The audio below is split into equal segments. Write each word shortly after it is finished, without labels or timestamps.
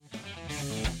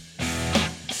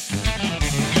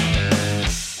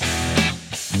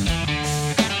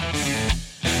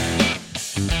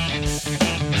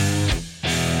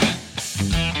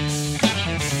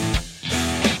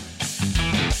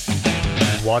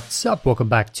What's up? Welcome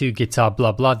back to Guitar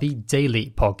Blah Blah, the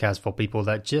daily podcast for people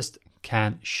that just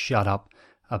can't shut up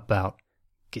about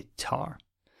guitar.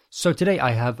 So today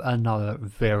I have another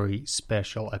very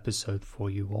special episode for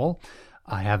you all.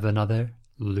 I have another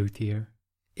luthier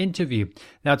interview.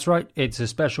 That's right, it's a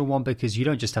special one because you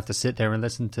don't just have to sit there and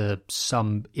listen to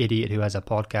some idiot who has a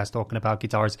podcast talking about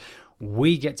guitars.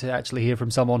 We get to actually hear from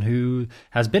someone who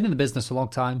has been in the business a long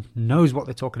time, knows what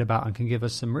they're talking about, and can give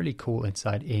us some really cool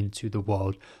insight into the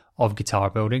world of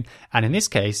guitar building. And in this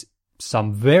case,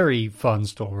 some very fun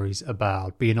stories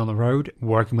about being on the road,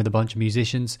 working with a bunch of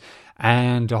musicians,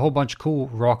 and a whole bunch of cool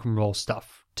rock and roll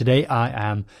stuff. Today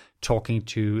I am talking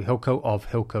to Hilco of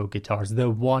Hilco Guitars, the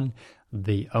one,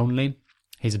 the only.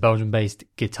 He's a Belgium-based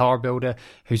guitar builder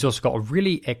who's also got a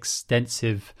really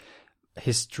extensive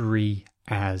history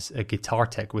as a guitar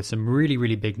tech with some really,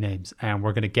 really big names. And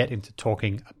we're going to get into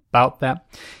talking about that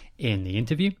in the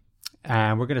interview.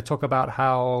 And we're going to talk about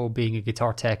how being a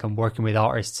guitar tech and working with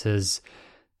artists has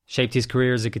shaped his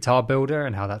career as a guitar builder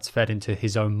and how that's fed into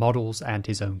his own models and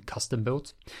his own custom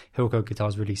builds. Hilco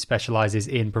Guitars really specializes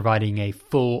in providing a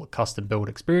full custom build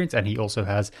experience, and he also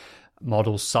has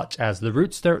models such as the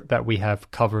Rootster that we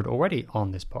have covered already on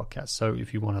this podcast. So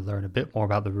if you want to learn a bit more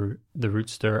about the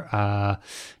Rootster,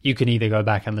 you can either go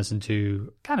back and listen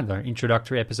to kind of an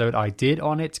introductory episode I did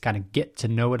on it to kind of get to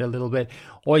know it a little bit,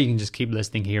 or you can just keep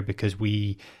listening here because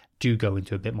we do go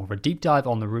into a bit more of a deep dive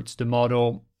on the Rootster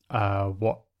model,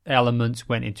 what elements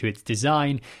went into its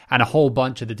design, and a whole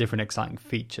bunch of the different exciting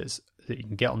features that you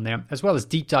can get on there, as well as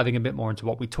deep diving a bit more into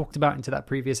what we talked about into that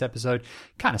previous episode,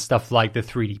 kind of stuff like the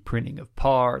 3D printing of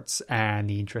parts and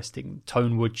the interesting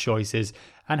tone wood choices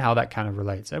and how that kind of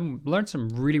relates, and learned some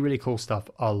really, really cool stuff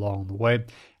along the way.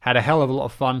 Had a hell of a lot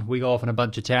of fun. We go off on a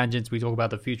bunch of tangents. We talk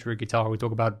about the future of guitar. We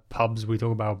talk about pubs. We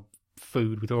talk about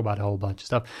food. We talk about a whole bunch of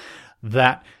stuff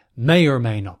that may or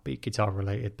may not be guitar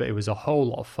related, but it was a whole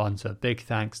lot of fun. So big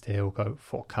thanks to Hilco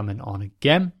for coming on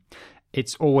again.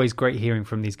 It's always great hearing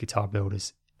from these guitar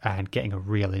builders and getting a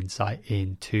real insight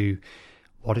into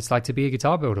what it's like to be a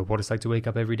guitar builder, what it's like to wake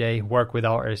up every day, work with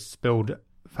artists, build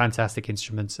fantastic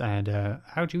instruments, and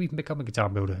how do you even become a guitar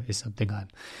builder is something I'm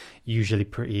usually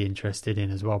pretty interested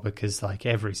in as well, because like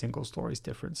every single story is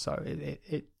different. So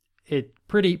it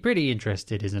pretty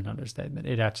interested is an understatement.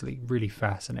 It actually really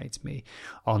fascinates me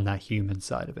on that human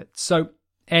side of it. So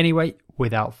anyway,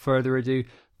 without further ado,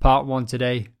 part one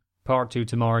today, part two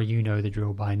tomorrow. You know the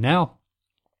drill by now.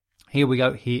 Here we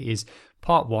go. Here is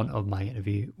part one of my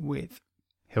interview with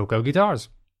Hilco Guitars.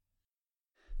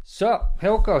 So,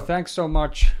 Hilco, thanks so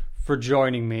much for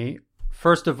joining me.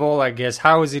 First of all, I guess,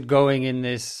 how is it going in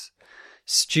this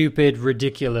stupid,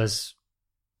 ridiculous,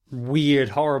 weird,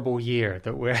 horrible year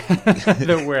that we're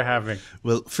that we're having?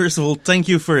 Well, first of all, thank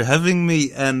you for having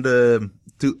me, and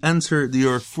to answer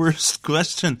your first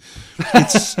question,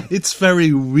 it's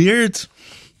very weird.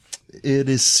 It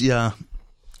is, yeah.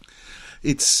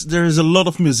 There's a lot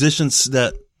of musicians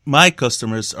that my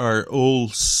customers are all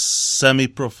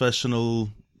semi-professional,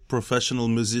 professional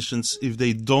musicians. If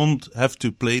they don't have to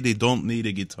play, they don't need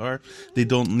a guitar. They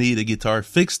don't need a guitar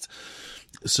fixed.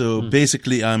 So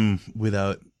basically I'm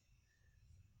without,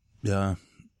 yeah.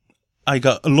 I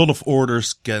got a lot of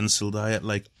orders cancelled. I had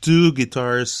like 2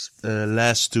 guitars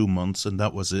last 2 months, and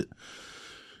that was it.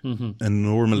 Mm-hmm. And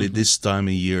normally this time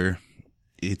of year,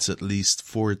 it's at least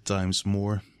 4 times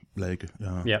more, like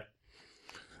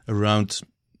around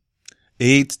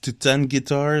 8 to 10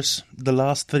 guitars the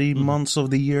last 3 months of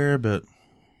the year, but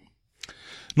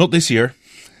not this year.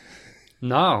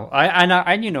 No,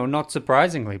 and you know, not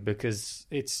surprisingly, because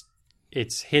it's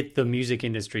hit the music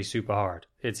industry super hard.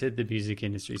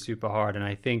 And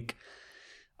I think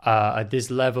at this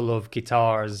level of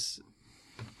guitars,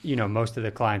 you know, most of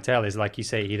the clientele is, like you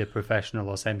say, either professional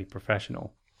or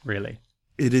semi-professional, really.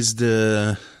 It is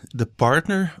the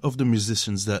partner of the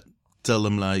musicians that tell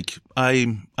them, like,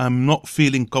 I'm not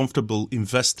feeling comfortable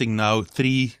investing now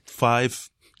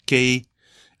 3-5K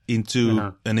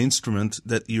into an instrument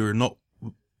that you're not,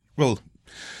 well,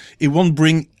 it won't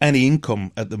bring any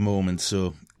income at the moment.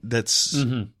 So that's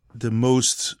the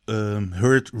most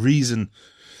heard reason.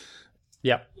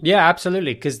 Yeah,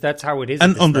 absolutely, because that's how it is.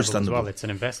 And understandable as well. It's an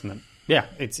investment. Yeah,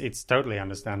 it's totally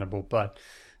understandable, but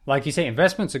like you say,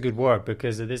 investment's a good word,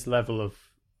 because at this level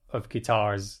of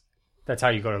guitars, that's how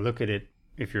you got to look at it.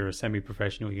 If you're a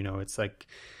semi-professional, you know, it's like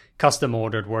custom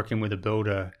ordered, working with a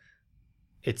builder.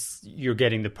 You're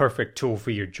getting the perfect tool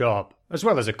for your job, as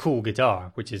well as a cool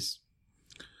guitar, which is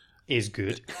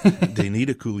good. They need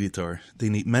a cool guitar. They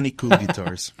need many cool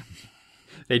guitars.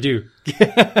 They do.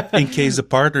 In case the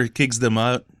partner kicks them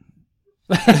out,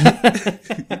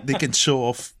 they can show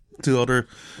off to other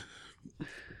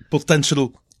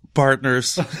potential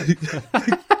partners.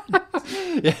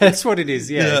 Yeah, that's what it is.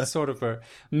 Yeah, it's sort of a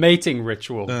mating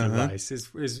ritual device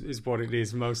is what it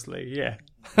is mostly. Yeah.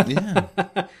 Yeah.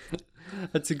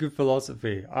 That's a good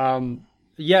philosophy.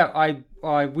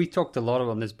 We talked a lot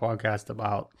on this podcast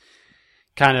about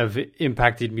kind of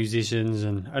impacted musicians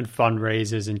and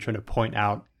fundraisers and trying to point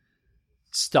out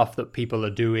stuff that people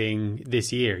are doing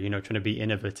this year, trying to be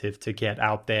innovative to get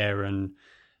out there and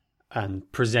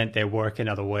present their work in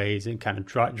other ways and kind of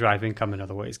drive income in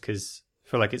other ways, because I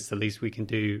feel like it's the least we can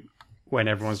do when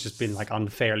everyone's just been like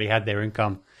unfairly had their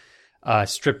income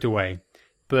stripped away.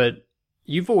 But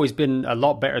you've always been a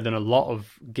lot better than a lot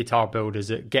of guitar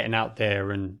builders at getting out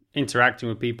there and interacting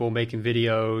with people, making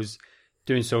videos,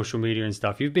 doing social media and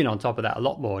stuff. You've been on top of that a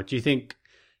lot more. Do you think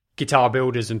guitar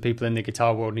builders and people in the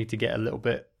guitar world need to get a little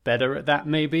bit better at that,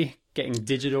 maybe? Getting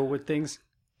digital with things?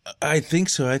 I think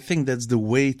so. I think that's the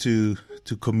way to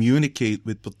communicate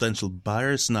with potential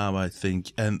buyers now, I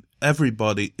think. And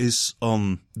everybody is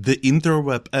on the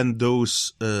interweb and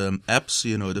those apps,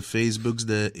 the Facebooks,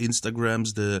 the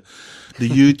Instagrams, the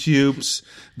YouTubes,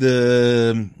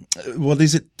 what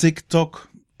is it, TikTok?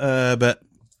 But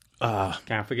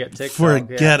can't forget TikTok.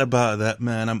 Forget about that,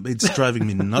 man. It's driving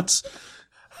me nuts.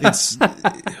 It's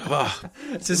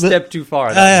it's a step too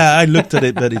far. I looked at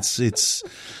it, but it's.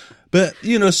 But,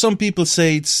 some people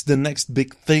say it's the next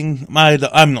big thing.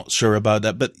 I'm not sure about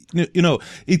that. But,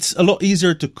 it's a lot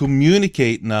easier to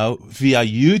communicate now via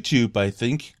YouTube, I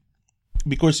think.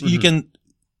 Because you can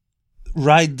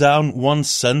write down one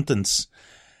sentence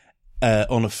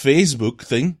on a Facebook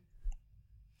thing.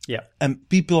 Yeah. And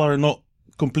people are not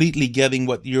completely getting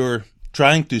what you're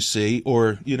trying to say.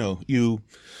 Or,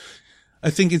 I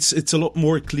think it's a lot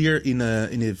more clear in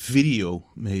a video,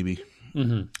 maybe.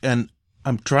 Mm-hmm. And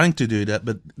I'm trying to do that,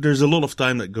 but there's a lot of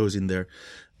time that goes in there.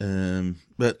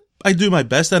 But I do my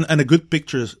best, and a good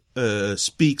picture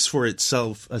speaks for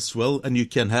itself as well, and you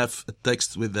can have a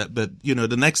text with that. But,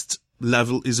 the next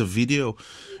level is a video,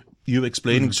 you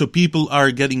explaining. Mm-hmm. So people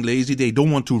are getting lazy. They don't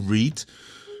want to read.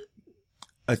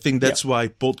 I think that's why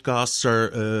podcasts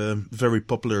are very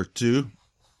popular too.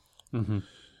 Mm-hmm.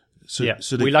 So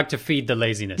we like to feed the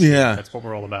laziness. Yeah. That's what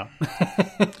we're all about.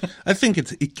 I think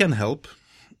it can help.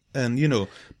 And,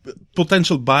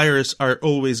 potential buyers are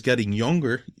always getting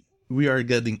younger. We are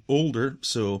getting older.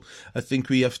 So I think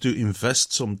we have to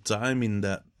invest some time in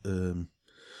that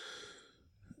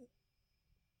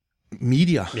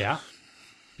media. Yeah.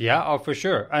 Yeah, oh, for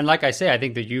sure. And like I say, I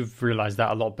think that you've realized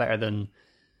that a lot better than,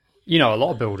 a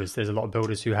lot of builders. There's a lot of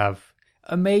builders who have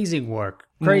amazing work,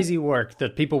 crazy work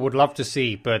that people would love to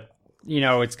see, but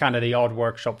it's kind of the odd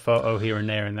workshop photo here and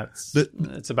there, and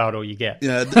that's about all you get.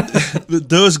 Yeah,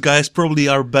 those guys probably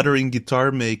are better in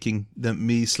guitar making than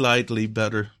me, slightly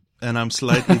better, and I'm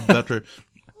slightly better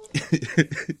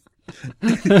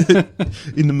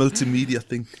in the multimedia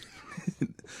thing.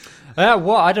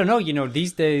 Well, I don't know.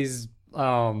 These days,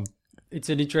 it's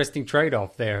an interesting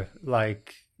trade-off there,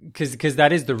 like because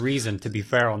that is the reason, to be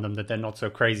fair on them, that they're not so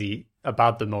crazy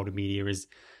about the multimedia is.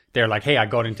 They're like, hey, I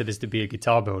got into this to be a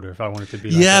guitar builder if I wanted to be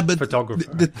like a photographer.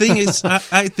 The thing is,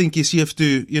 I think is you have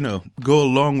to, go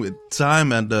along with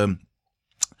time. And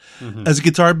as a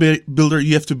guitar builder,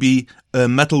 you have to be a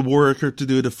metal worker to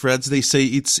do the frets. They say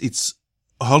it's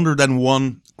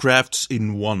 101 crafts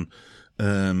in one.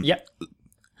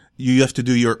 You have to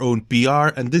do your own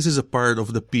PR. And this is a part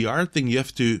of the PR thing. You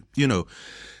have to,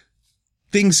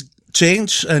 things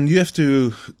change, and you have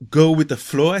to go with the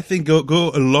flow. I think go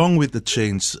along with the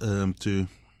change to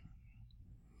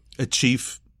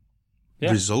achieve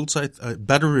results.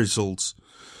 Better results,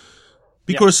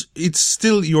 because it's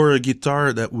still your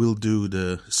guitar that will do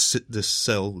the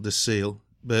sale,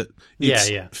 but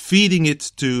it's feeding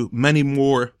it to many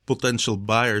more potential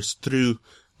buyers through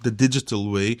the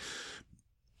digital way.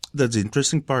 That's the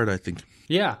interesting part, I think.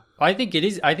 Yeah. I think it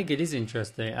is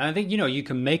interesting. And I think, you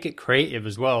can make it creative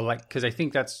as well. Like, because I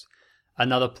think that's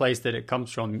another place that it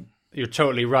comes from. You're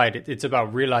totally right. It's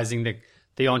about realizing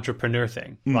the entrepreneur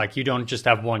thing. Like, you don't just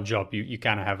have one job. You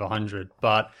kind of have 100.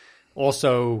 But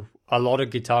also, a lot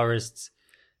of guitarists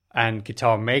and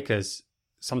guitar makers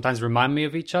sometimes remind me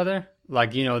of each other.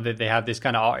 Like, that they have this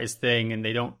kind of artist thing and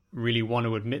they don't really want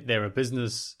to admit they're a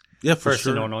business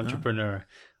person or an entrepreneur. Yeah.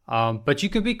 But you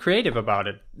can be creative about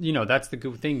it. That's the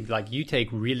good thing. Like, you take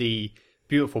really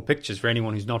beautiful pictures for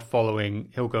anyone who's not following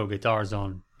Hilco Guitars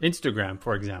on Instagram,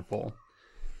 for example.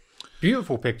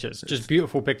 Beautiful pictures, just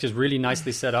beautiful pictures, really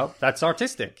nicely set up. That's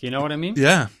artistic. You know what I mean?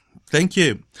 Yeah. Thank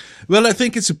you. Well, I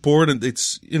think it's important.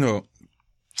 It's,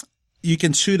 you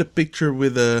can shoot a picture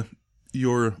with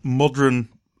your modern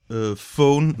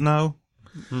phone now.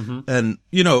 And,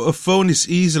 a phone is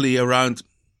easily around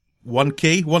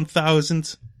 1K,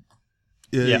 1,000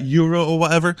 euro or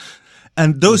whatever.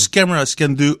 And those cameras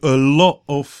can do a lot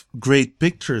of great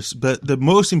pictures. But the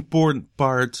most important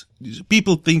part,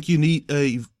 people think you need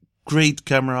a great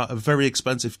camera, a very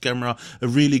expensive camera, a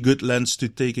really good lens to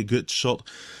take a good shot.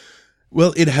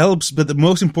 Well, it helps, but the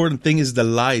most important thing is the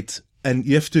light. And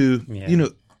you have to,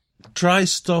 try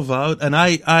stuff out. And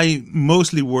I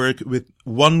mostly work with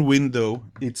one window.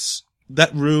 It's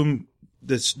that room,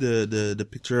 the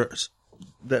pictures,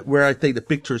 that where I take the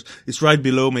pictures is right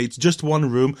below me. It's just one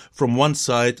room. From one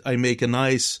side, I make a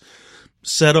nice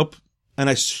setup and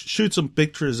I shoot some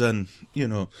pictures. And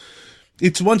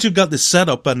it's once you've got the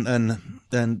setup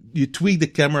and you tweak the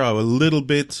camera a little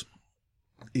bit,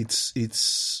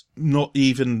 it's not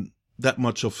even that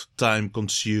much of time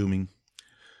consuming.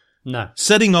 No.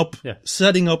 Setting up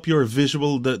your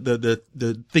visual,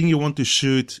 the thing you want to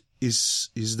shoot is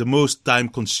the most time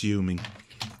consuming.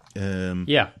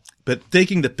 But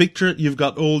taking the picture, you've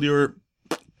got all your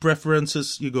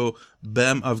preferences. You go,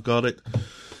 bam, I've got it.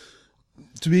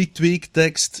 Tweak,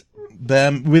 text,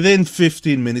 bam. Within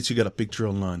 15 minutes, you got a picture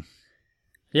online.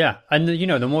 Yeah, and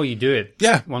the more you do it,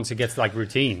 once it gets like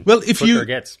routine, well,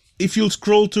 if you'll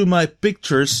scroll to my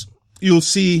pictures,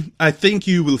 I think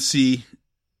you will see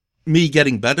me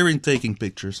getting better in taking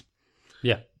pictures.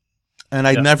 Yeah. And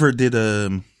I never did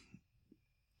a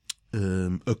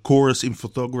course in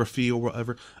photography or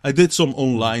whatever. I did some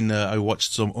online. I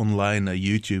watched some online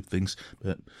YouTube things.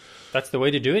 But that's the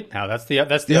way to do it now. That's the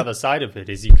other side of it.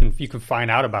 Is you can find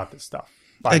out about this stuff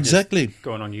by exactly just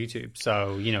going on YouTube.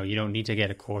 So you don't need to get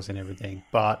a course and everything.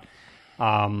 But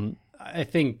I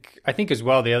think as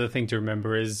well, the other thing to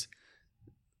remember is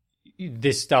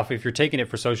this stuff. If you're taking it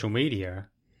for social media,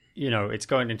 it's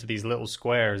going into these little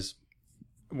squares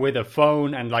with a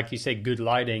phone and, like you say, good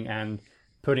lighting and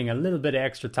putting a little bit of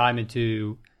extra time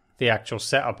into the actual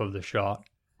setup of the shot.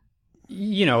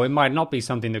 It might not be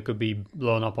something that could be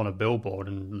blown up on a billboard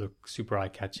and look super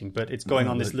eye-catching, but it's going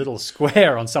on this little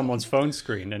square on someone's phone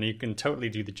screen, and you can totally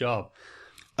do the job.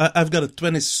 I've got a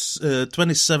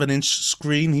 27-inch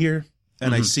screen here,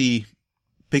 and I see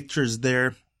pictures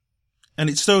there. And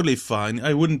it's totally fine.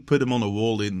 I wouldn't put them on a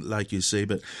wall, like you say,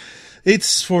 but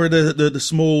it's for the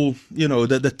small,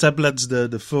 the tablets,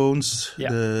 the phones,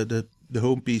 the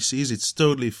home PCs. It's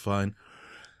totally fine.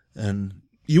 And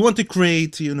you want to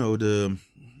create, a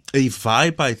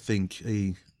vibe, I think.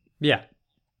 And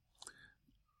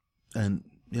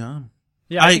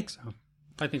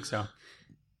I think so.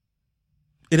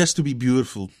 It has to be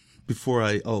beautiful before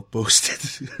I'll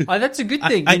post it. That's a good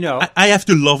thing, I have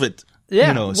to love it.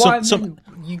 Yeah,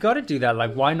 you got to do that.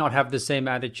 Like, why not have the same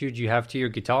attitude you have to your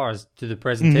guitars, to the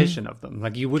presentation of them?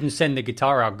 Like, you wouldn't send the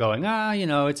guitar out going,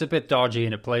 it's a bit dodgy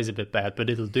and it plays a bit bad, but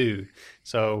it'll do.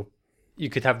 So you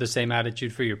could have the same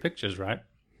attitude for your pictures, right?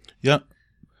 Yeah.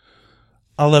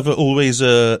 I'll have always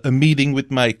a meeting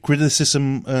with my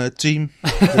criticism team.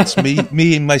 That's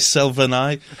me, myself, and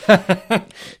I.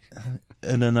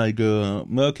 And then I go,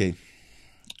 okay.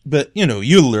 But,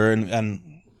 you'll learn, and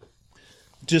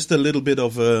just a little bit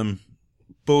of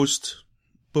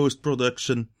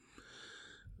post-production.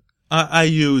 I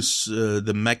use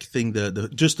the Mac thing,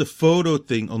 just the photo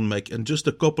thing on Mac, and just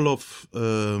a couple of,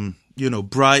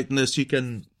 brightness. You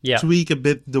can tweak a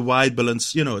bit the white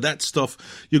balance, that stuff.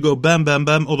 You go bam, bam,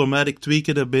 bam, automatic, tweak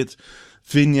it a bit,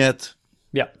 vignette.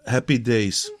 Yeah. Happy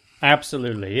days.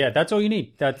 Absolutely. Yeah, that's all you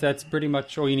need. That's pretty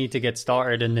much all you need to get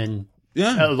started. And then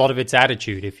a lot of it's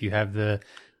attitude. If you have the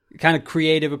kind of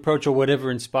creative approach or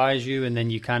whatever inspires you, and then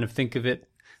you kind of think of it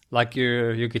like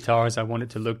your guitars. I want it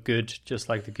to look good, just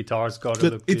like the guitars got to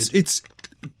look good. It's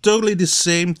totally the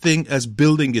same thing as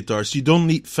building guitars. You don't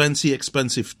need fancy,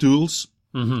 expensive tools.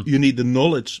 Mm-hmm. You need the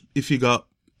knowledge. If you got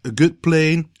a good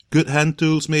plane, good hand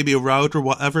tools, maybe a router,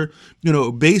 whatever,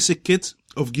 a basic kit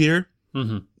of gear.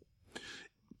 Mm-hmm.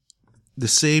 The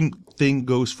same thing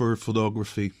goes for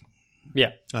photography.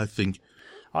 Yeah, I think.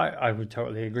 I would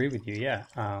totally agree with you. Yeah,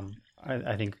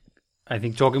 I think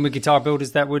talking with guitar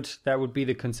builders, that would be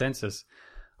the consensus.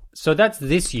 So that's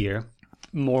this year,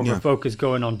 more of a focus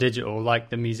going on digital, like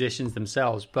the musicians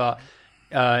themselves. But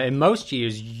in most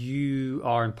years, you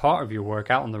are in part of your work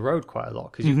out on the road quite a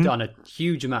lot because you've done a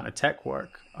huge amount of tech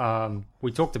work.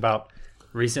 We talked about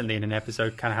recently in an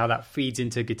episode kind of how that feeds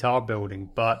into guitar building,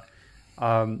 but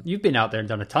you've been out there and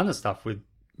done a ton of stuff with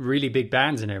really big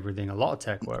bands and everything, a lot of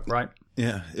tech work, right?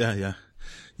 Yeah.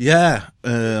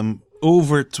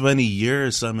 Over 20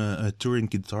 years, I'm a touring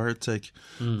guitar tech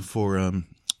for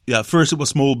first it was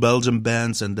small Belgian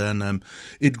bands, and then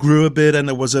it grew a bit, and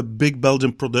there was a big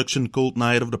Belgian production called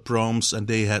Night of the Proms, and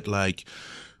they had like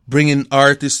bring in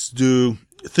artists, do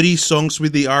 3 songs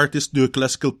with the artist, do a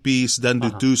classical piece, then do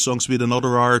 2 songs with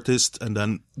another artist, and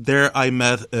then there I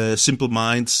met Simple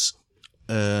Minds,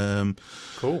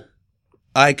 Cool.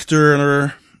 Ike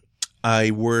Turner.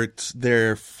 I worked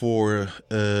there for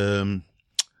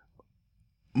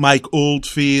Mike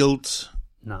Oldfield.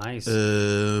 Nice.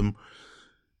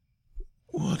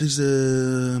 What is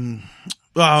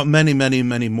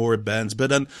many more bands. But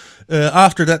then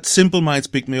after that, Simple Minds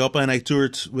picked me up, and I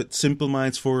toured with Simple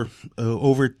Minds for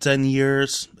over 10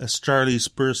 years as Charlie's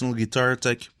personal guitar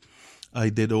tech. I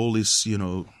did all this,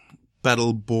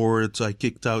 pedal board. I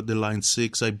kicked out the Line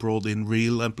 6. I brought in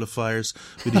real amplifiers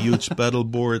with a huge pedal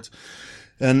board.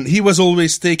 And he was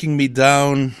always taking me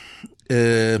down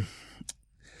in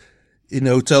a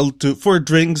hotel for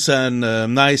drinks and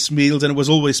nice meals, and was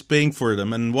always paying for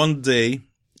them. And one day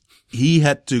he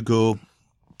had to go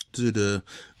to the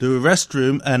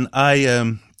restroom, and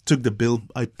I took the bill.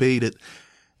 I paid it.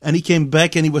 And he came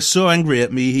back, and he was so angry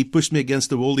at me. He pushed me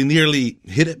against the wall. He nearly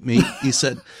hit at me. He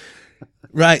said,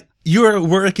 "Right, you're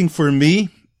working for me.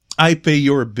 I pay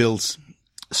your bills."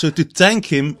 So to thank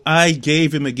him, I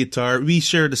gave him a guitar. We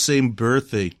share the same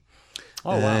birthday.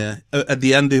 Oh, wow. At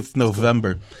the end of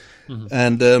November. Mm-hmm.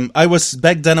 And I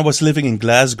was living in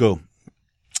Glasgow.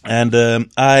 And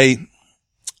I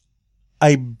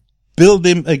built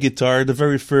him a guitar, the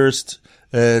very first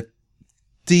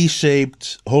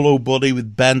T-shaped hollow body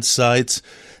with band sides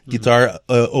guitar,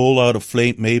 all out of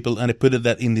flame maple. And I put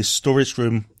that in this storage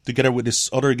room together with his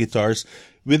other guitars,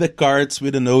 with a card,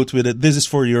 with a note with it. "This is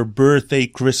for your birthday,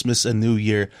 Christmas, and New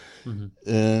Year."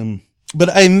 Mm-hmm. But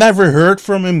I never heard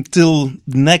from him till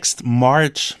next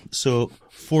March. So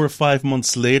 4 or 5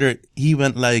 months later, he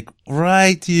went like,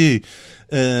 "Right, you,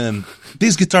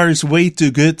 this guitar is way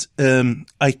too good.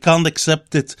 I can't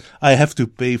accept it. I have to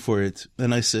pay for it."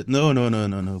 And I said, no,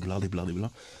 blah, blah, blah.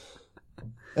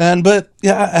 But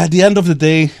at the end of the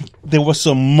day, there was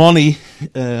some money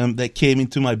that came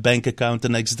into my bank account the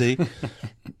next day.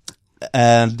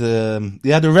 And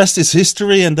the rest is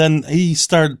history. And then he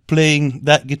started playing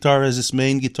that guitar as his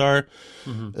main guitar.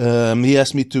 Mm-hmm. He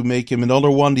asked me to make him another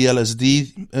one, the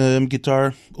LSD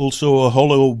guitar, also a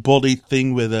hollow body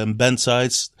thing with bend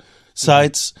sides.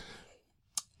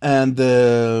 And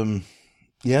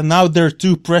now there are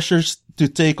 2 pressures to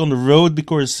take on the road,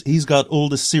 because he's got all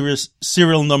the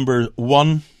serial number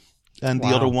 1, and the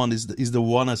other one is the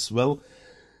 1 as well.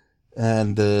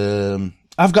 And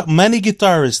I've got many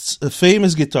guitarists,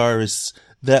 famous guitarists,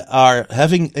 that are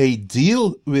having a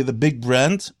deal with a big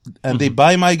brand, and they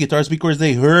buy my guitars because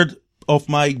they heard of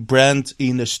my brand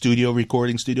in a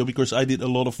recording studio, because I did a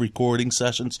lot of recording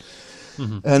sessions.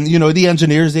 Mm-hmm. And, the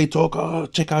engineers, they talk, "Oh,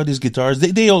 check out these guitars."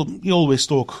 They always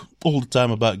talk all the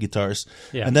time about guitars.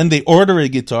 Yeah. And then they order a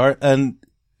guitar, and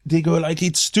they go like,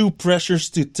 "It's 2 pressures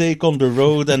to take on the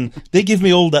road." And they give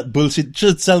me all that bullshit.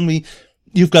 Just tell me,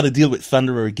 "You've got to deal with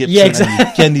Fender or Gibson." Yeah, exactly.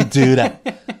 And can you do that?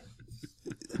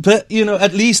 But,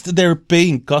 at least they're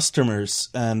paying customers.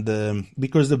 And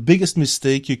because the biggest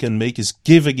mistake you can make is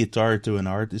give a guitar to an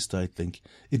artist, I think.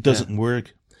 It doesn't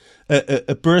work.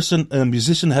 A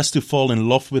musician has to fall in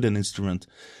love with an instrument.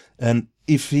 And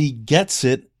if he gets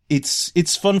it,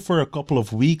 it's fun for a couple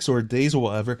of weeks or days or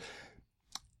whatever.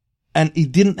 And he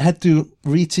didn't have to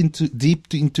reach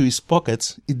deep into his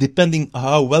pockets, depending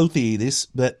how wealthy it is.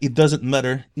 But it doesn't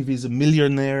matter if he's a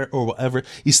millionaire or whatever.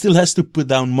 He still has to put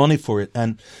down money for it.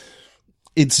 And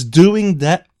it's doing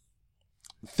that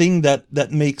thing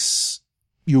that makes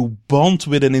you bond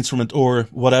with an instrument or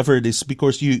whatever it is,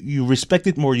 because you respect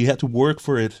it more. You had to work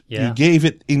for it. Yeah. You gave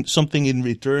it something in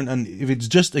return. And if it's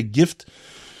just a gift,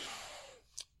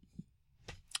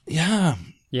 yeah,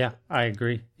 I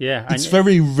agree. Yeah. It's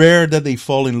very rare that they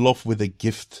fall in love with a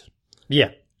gift.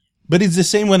 Yeah. But it's the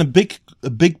same when a big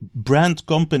brand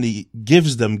company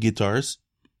gives them guitars.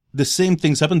 The same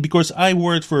things happen, because I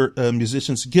worked for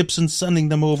musicians, Gibson sending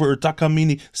them over, or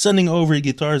Takamine sending over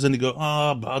guitars, and they go,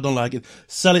 I don't like it.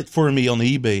 Sell it for me on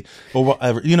eBay or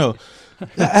whatever.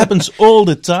 That happens all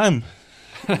the time.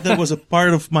 That was a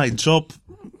part of my job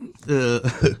a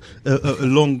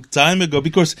long time ago,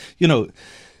 because,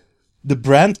 the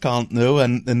brand can't know,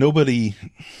 and nobody,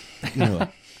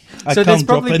 I so can't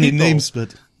drop any names,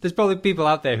 but there's probably people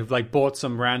out there who've bought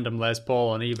some random Les Paul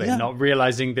on eBay, not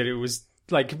realizing that it was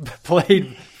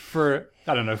played for,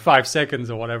 I don't know, 5 seconds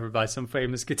or whatever by some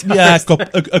famous guitarist. Yeah,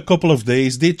 a couple of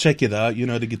days. They check it out,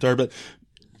 the guitar. But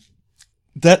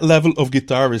that level of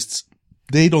guitarists,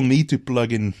 they don't need to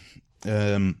plug in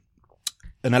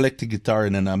an electric guitar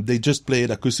in an amp. They just play it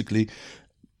acoustically.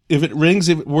 If it rings,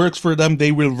 if it works for them,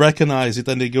 they will recognize it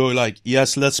and they go like,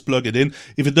 yes, let's plug it in.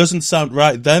 If it doesn't sound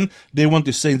right, then they want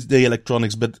to change the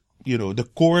electronics. But, the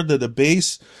core, the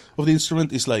base of the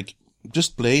instrument is like,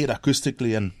 just play it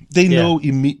acoustically, and they know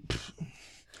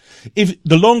if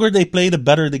the longer they play, the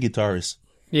better the guitar is.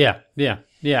 Yeah.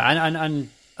 And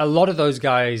a lot of those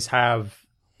guys have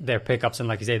their pickups and,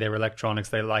 like you say, their electronics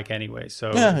they like anyway.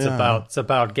 So it's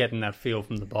about getting that feel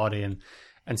from the body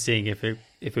and seeing if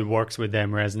it works with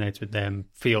them, resonates with them,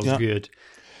 feels good.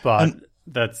 But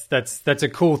that's a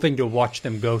cool thing to watch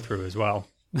them go through as well.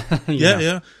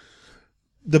 Yeah.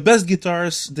 The best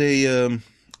guitars,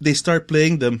 they start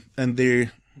playing them and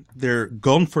they're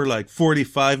gone for like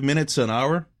 45 minutes, an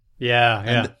hour.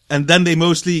 Yeah. And then they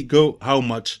mostly go, how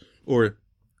much? Or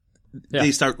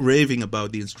they start raving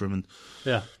about the instrument.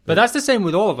 Yeah. But that's the same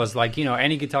with all of us. Like,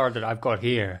 any guitar that I've got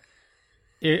here,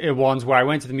 it ones where I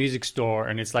went to the music store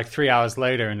and it's like 3 hours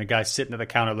later and the guy's sitting at the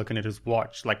counter looking at his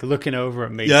watch, like looking over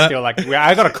at me, still like,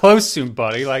 I got to close soon,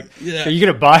 buddy. Like, are you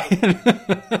going to buy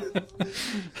it?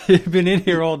 You've been in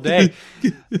here all day.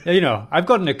 I've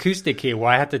got an acoustic here where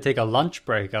I had to take a lunch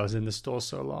break. I was in the store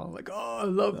so long. Like, I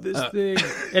love this thing.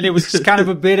 And it was just kind of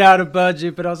a bit out of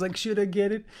budget, but I was like, should I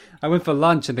get it? I went for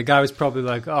lunch and the guy was probably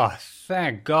like, oh,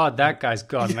 thank God that guy's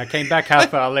gone. And I came back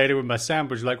half hour later with my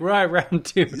sandwich, like, right, round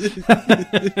two.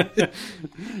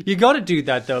 You got to do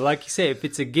that, though. Like you say, if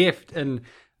it's a gift, and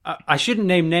I shouldn't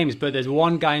name names, but there's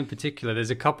one guy in particular, there's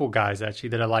a couple guys actually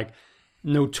that are like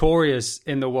notorious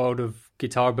in the world of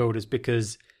guitar builders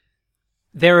because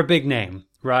they're a big name,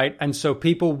 right? And so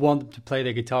people want them to play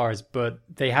their guitars, but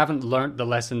they haven't learned the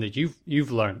lesson that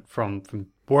you've learned from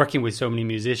working with so many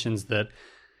musicians that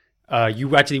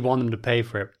you actually want them to pay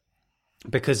for it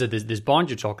because of this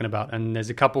bond you're talking about. And there's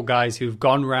a couple guys who've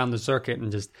gone around the circuit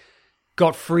and just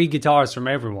got free guitars from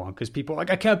everyone because people are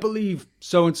like, I can't believe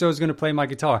so-and-so is going to play my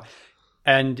guitar.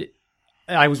 And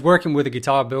I was working with a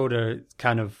guitar builder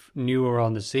kind of newer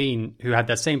on the scene who had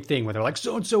that same thing where they're like,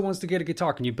 so-and-so wants to get a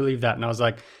guitar. Can you believe that? And I was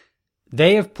like,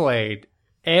 they have played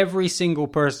every single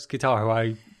person's guitar who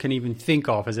I can even think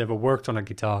of has ever worked on a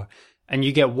guitar. And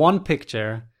you get one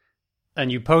picture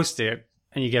and you post it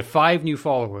and you get 5 new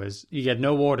followers, you get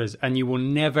no orders, and you will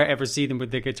never ever see them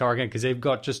with their guitar again because they've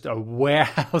got just a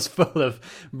warehouse full of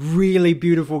really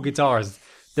beautiful guitars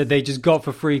that they just got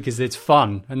for free because it's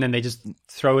fun, and then they just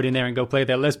throw it in there and go play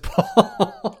their Les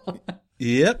Paul.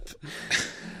 Yep.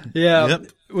 Yeah, yep.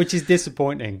 Which is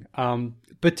disappointing.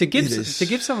 But to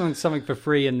give someone something for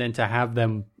free and then to have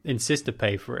them insist to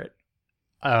pay for it,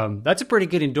 that's a pretty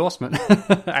good endorsement,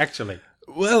 actually.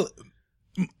 Well,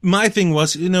 my thing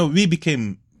was, we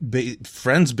became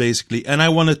friends basically, and I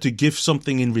wanted to give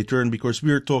something in return because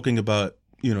we were talking about,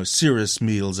 serious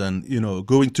meals and,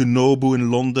 going to Nobu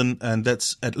in London, and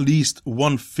that's at least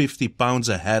 £150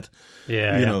 a head,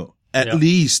 at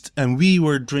least. And we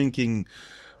were drinking,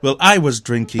 well, I was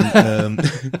drinking,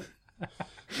 the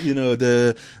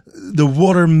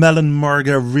watermelon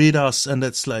margaritas, and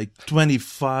that's like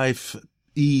 25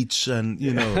 each, and,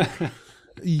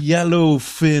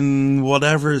 yellowfin,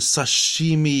 whatever,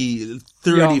 sashimi,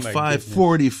 35,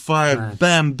 45,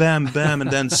 bam, bam, bam, and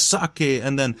then sake,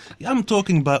 and then I'm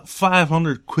talking about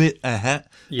 500 quid a head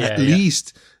at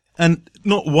least, and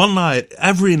not one night,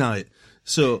 every night.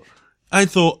 So I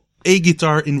thought a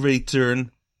guitar in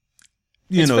return,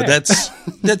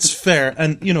 that's fair,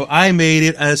 and I made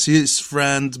it as his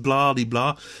friend, blah blah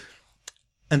blah,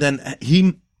 and then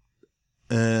he.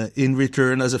 In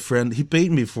return, as a friend, he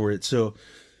paid me for it. So,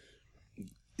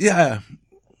 yeah,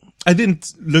 I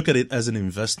didn't look at it as an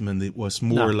investment. It was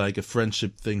more like a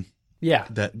friendship thing. Yeah,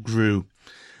 that grew.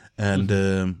 And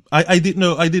I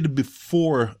did it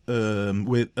before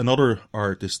with another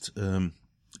artist.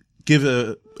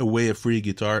 Give away a free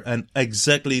guitar, and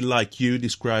exactly like you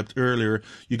described earlier,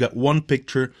 you got one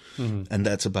picture, and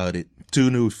that's about it. 2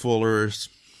 new followers,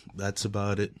 that's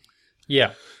about it.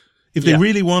 Yeah. If they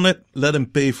really want it, let them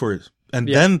pay for it. And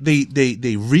then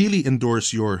they really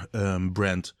endorse your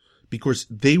brand because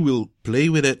they will play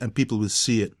with it and people will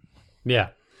see it.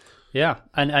 Yeah. Yeah.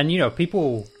 And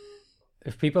people,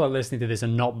 if people are listening to this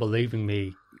and not believing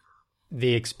me,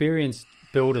 the experienced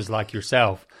builders like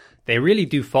yourself, they really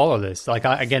do follow this. Like,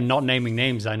 again, not naming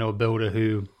names, I know a builder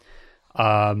who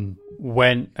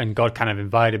went and got kind of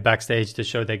invited backstage to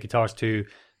show their guitars to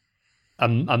a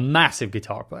massive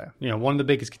guitar player, one of the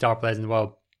biggest guitar players in the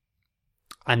world,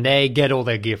 and they get all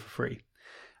their gear for free.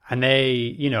 And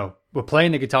they, were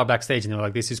playing the guitar backstage, and they're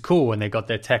like, this is cool. And they got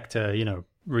their tech to,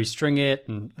 restring it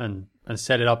and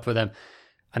set it up for them.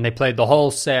 And they played the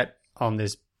whole set on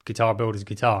this guitar builder's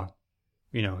guitar,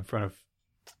 in front of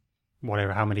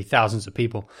whatever, how many thousands of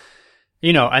people,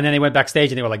 you know, and then they went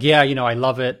backstage and they were like, yeah, you know, I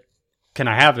love it. Can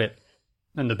I have it?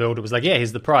 And the builder was like, yeah,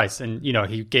 here's the price. And, you know,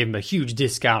 he gave him a huge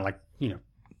discount, like, you know,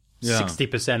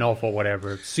 60% off or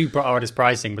whatever. Super artist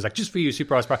pricing was like, just for you,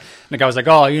 super artist price. And the guy was like,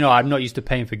 oh, you know, I'm not used to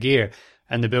paying for gear.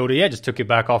 And the builder, just took it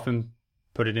back off and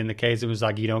put it in the case. It was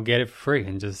like, you don't get it for free,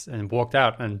 and walked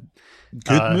out. And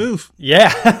good move.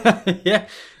 Yeah.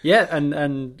 yeah.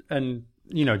 And,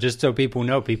 you know, just so people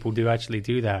know, people do actually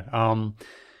do that.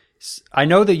 I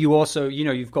know that you also, you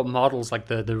know, you've got models like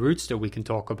the Roadster we can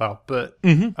talk about, but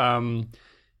do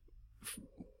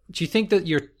you think that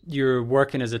you're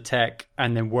working as a tech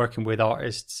and then working with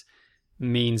artists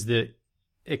means that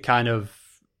it kind of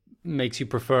makes you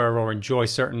prefer or enjoy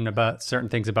certain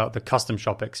things about the custom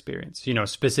shop experience? You know,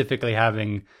 specifically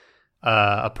having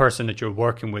a person that you're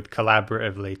working with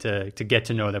collaboratively to get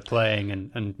to know their playing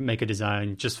and make a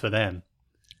design just for them.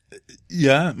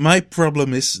 Yeah, my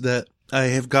problem is that I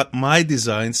have got my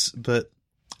designs, but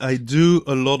I do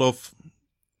a lot of,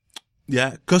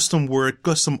 custom work,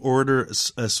 custom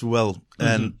orders as well.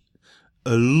 And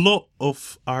a lot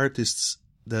of artists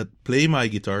that play my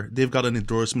guitar, they've got an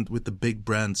endorsement with the big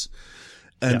brands.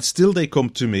 And still they come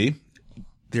to me.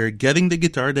 They're getting the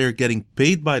guitar. They're getting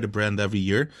paid by the brand every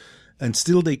year. And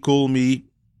still they call me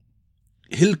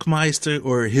Hilkmeister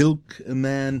or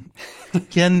Hilkman.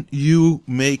 Can you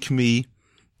make me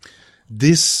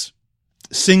this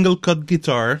single cut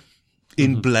guitar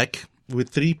in black with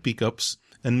 3 pickups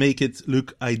and make it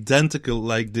look identical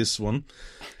like this one?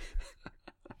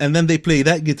 And then they play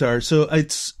that guitar. So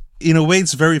it's, in a way,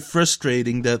 it's very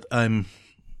frustrating that I'm,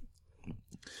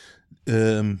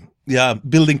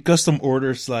 building custom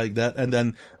orders like that. And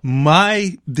then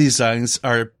my designs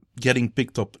are getting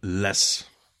picked up less.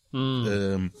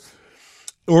 Or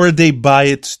they buy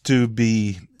it to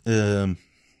be the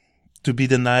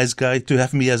nice guy, to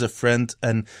have me as a friend.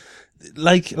 And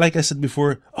like I said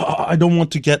before, I don't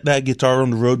want to get that guitar on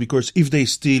the road because if they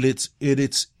steal it,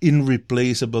 it's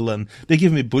irreplaceable, and they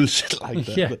give me bullshit like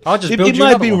that. Yeah, I'll just it, build it you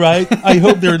might be one. right. I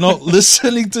hope they're not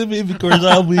listening to me because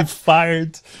I'll be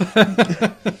fired.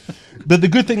 But the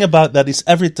good thing about that is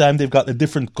every time they've got a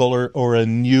different color or a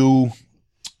new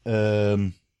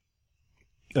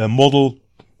model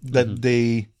that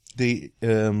they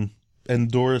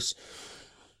endorse,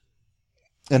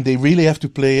 and they really have to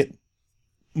play it.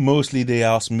 Mostly they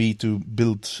ask me to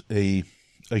build a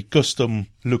custom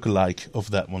lookalike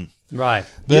of that one. Right.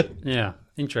 But yeah,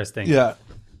 interesting. yeah,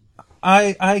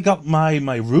 I got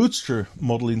my Roadster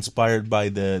model inspired by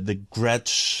the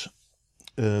Gretsch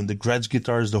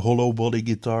guitars, the hollow body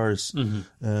guitars.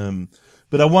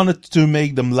 But I wanted to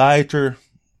make them lighter,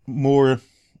 more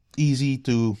easy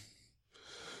to,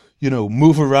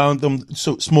 move around them,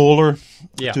 so smaller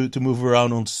to move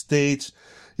around on stage.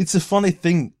 It's a funny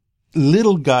thing.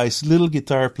 Little guys, little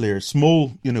guitar players,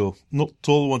 small, not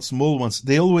tall ones, small ones,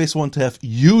 they always want to have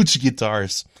huge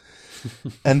guitars.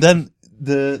 And then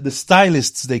the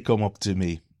stylists, they come up to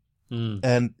me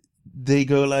and they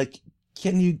go like,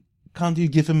 can't you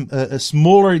give him a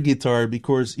smaller guitar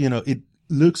because, it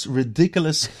looks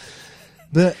ridiculous.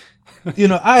 But,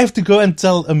 I have to go and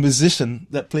tell a musician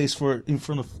that plays in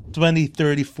front of 20,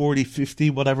 30, 40, 50,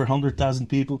 whatever, 100,000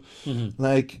 people,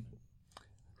 like,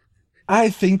 I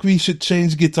think we should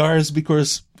change guitars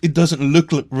because it doesn't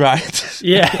look right.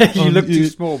 Yeah, you look too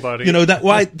small, buddy.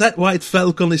 That white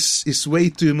Falcon is way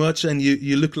too much, and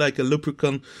you look like a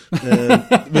leprechaun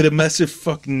with a massive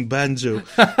fucking banjo.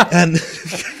 And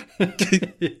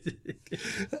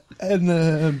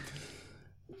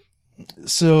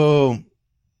so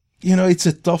it's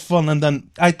a tough one. And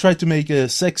then I try to make a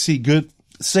sexy, good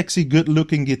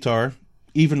looking guitar,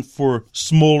 even for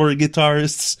smaller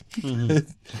guitarists,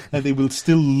 and they will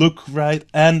still look right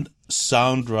and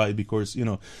sound right because,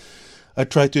 I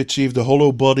try to achieve the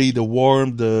hollow body, the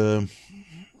warm, that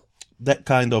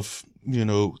kind of,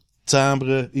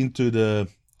 timbre into the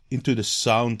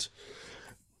sound.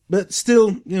 But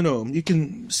still, you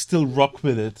can still rock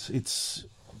with it.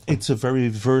 It's a very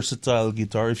versatile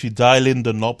guitar. If you dial in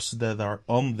the knobs that are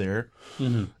on there,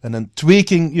 and then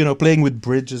tweaking, playing with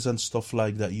bridges and stuff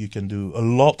like that, you can do a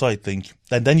lot, I think.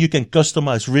 And then you can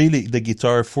customize really the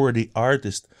guitar for the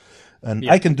artist. And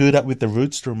I can do that with the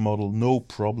Roadster model, no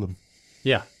problem.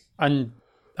 Yeah. And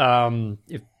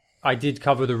if I did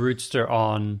cover the Roadster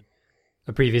on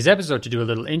a previous episode to do a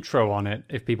little intro on it,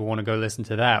 if people want to go listen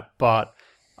to that. But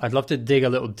I'd love to dig a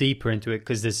little deeper into it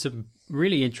because there's some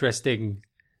really interesting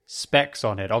specs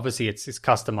on it. Obviously, it's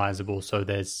customizable, so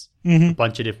there's a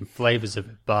bunch of different flavors of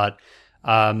it. But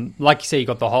Like you say, you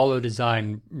got the hollow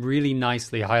design, really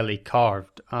nicely, highly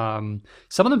carved. Some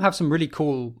of them have some really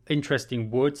cool,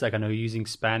 interesting woods. Like I know you're using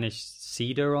Spanish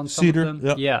cedar on some of them.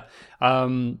 Yeah.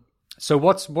 So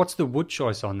what's the wood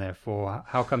choice on there for?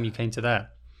 How come you came to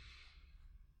that?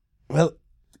 Well,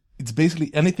 it's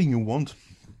basically anything you want.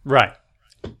 Right.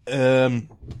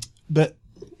 But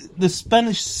the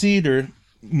Spanish cedar,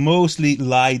 mostly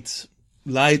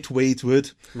lightweight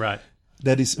wood. Right.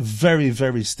 That is very,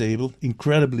 very stable,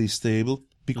 incredibly stable.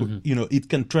 Because, it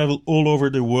can travel all over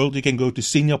the world. You can go to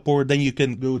Singapore, then you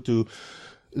can go to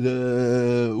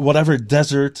the whatever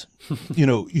desert,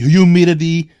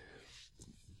 humidity,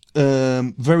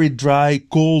 very dry,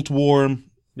 cold, warm.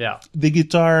 Yeah. The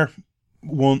guitar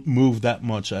won't move that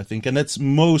much, I think. And that's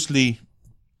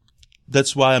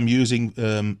why I'm using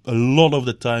a lot of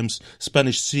the times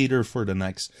Spanish cedar for the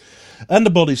necks. And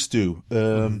the bodies too.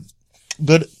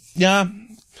 But yeah,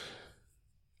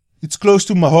 it's close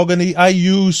to mahogany. I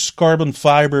use carbon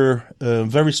fiber,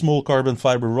 very small carbon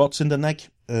fiber rods in the neck.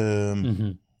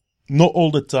 Not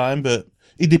all the time, but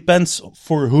it depends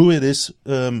for who it is.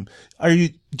 Are you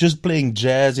just playing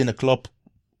jazz in a club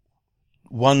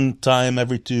one time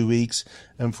every 2 weeks,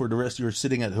 and for the rest you're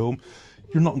sitting at home?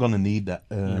 You're not going to need that.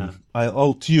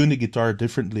 I'll tune the guitar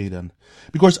differently then.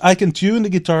 Because I can tune the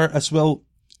guitar as well.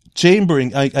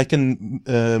 Chambering, I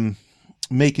can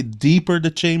make it deeper, the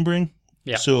chambering.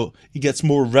 Yeah. So it gets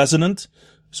more resonant.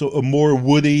 So a more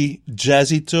woody,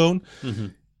 jazzy tone.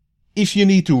 If you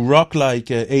need to rock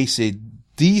like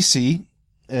AC/DC,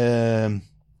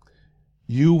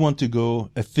 you want to go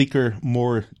a thicker,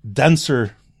 more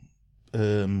denser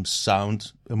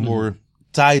sound, a more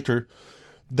tighter.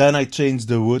 Then I change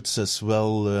the woods as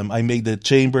well. I make the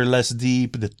chamber less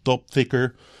deep, the top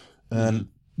thicker. And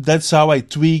that's how I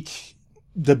tweak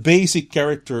the basic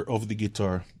character of the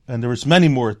guitar. And there's many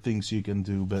more things you can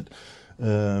do, but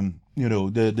I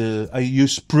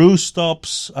use spruce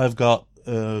stops. I've got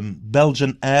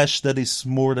Belgian ash that is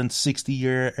more than 60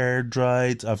 year air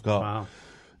dried. I've got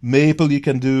maple. You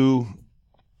can do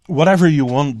whatever you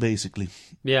want basically.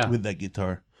 Yeah, with that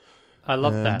guitar. I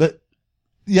love that. But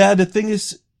yeah, the thing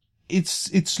is,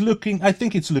 it's looking. I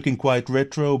think it's looking quite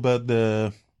retro, but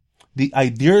the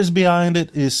ideas behind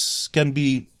it is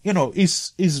very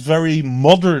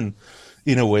modern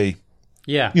in a way.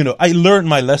 Yeah. I learned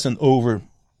my lesson over,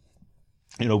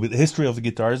 with the history of the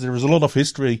guitars. There was a lot of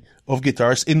history of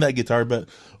guitars in that guitar, but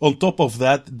on top of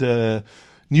that, the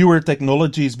newer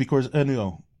technologies, because,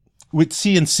 with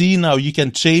CNC now, you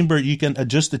can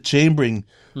adjust the chambering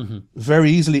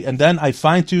very easily. And then I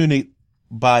fine tune it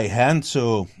by hand.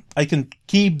 So I can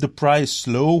keep the price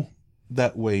low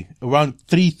that way, around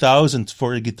 3,000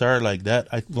 for a guitar like that.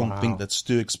 I don't think that's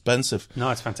too expensive. No,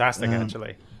 it's fantastic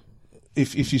actually.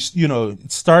 If you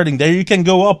starting there, you can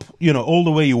go up, all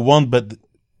the way you want, but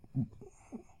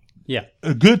yeah,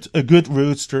 a good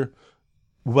Roadster,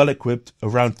 well equipped,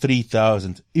 around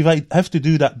 3,000. If I have to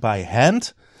do that by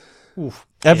hand,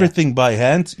 everything by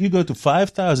hand, you go to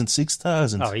 5,000,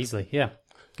 6,000. Oh, easily, yeah.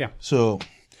 So,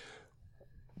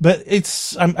 but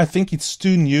I think it's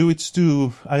too new. It's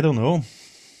too, I don't know.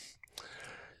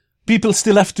 People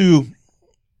still have to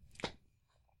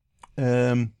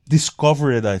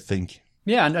discover it, I think.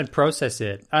 Yeah, and process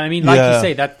it. I mean, like you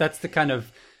say, that's the kind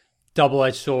of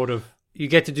double-edged sword of, you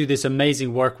get to do this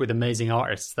amazing work with amazing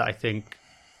artists that I think,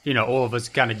 all of us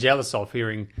kind of jealous of,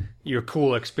 hearing your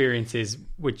cool experiences,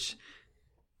 which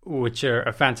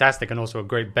are fantastic and also a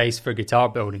great base for guitar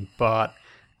building. But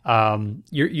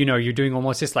you're doing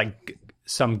almost just like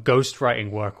some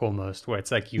ghostwriting work almost, where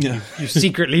it's like you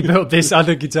secretly built this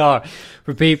other guitar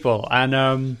for people,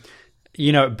 and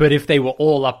but if they were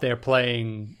all up there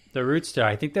playing the Rootster,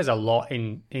 I think there's a lot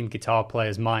in guitar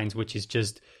players' minds, which is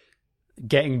just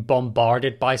getting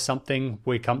bombarded by something,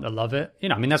 we come to love it.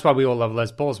 That's why we all love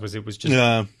Les Pauls, was it was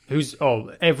just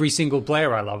every single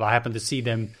player I love, I happen to see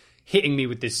them hitting me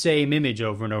with the same image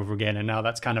over and over again, and now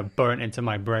that's kind of burnt into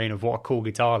my brain of what a cool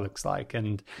guitar looks like.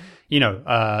 And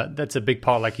that's a big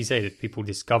part, like you say, that people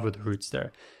discover the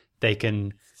Rootster,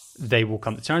 they will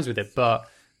come to terms with it. But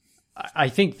I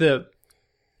think that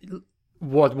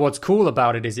what's cool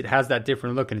about it is it has that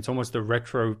different look, and it's almost a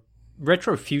retro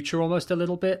future, almost a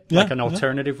little bit, like an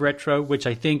alternative retro, which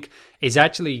I think is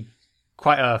actually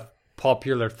quite a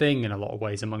popular thing in a lot of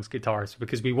ways amongst guitarists,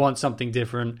 because we want something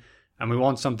different and we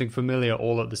want something familiar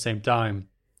all at the same time,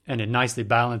 and it nicely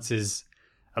balances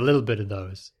a little bit of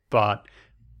those, but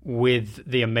with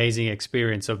the amazing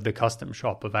experience of the custom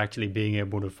shop, of actually being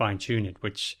able to fine tune it,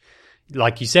 which,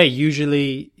 like you say,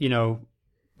 usually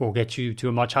will get you to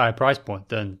a much higher price point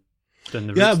than the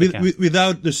Rootster can.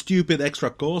 Without the stupid extra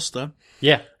cost.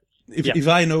 Yeah. If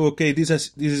I know, okay,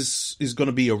 this is going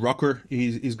to be a rocker,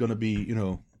 he's going to be,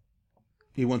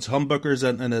 he wants humbuckers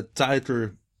and a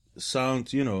tighter sound,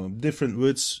 different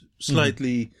woods,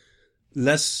 slightly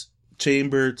less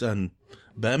chambered, and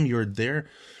bam, you're there.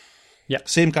 Yeah.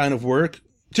 Same kind of work.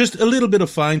 Just a little bit of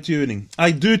fine tuning.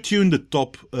 I do tune the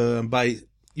top by,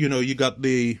 you got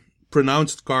the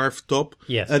pronounced carved top.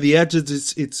 Yes. At the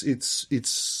edges,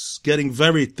 it's getting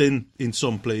very thin in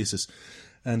some places.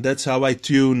 And that's how I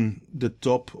tune the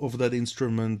top of that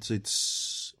instrument.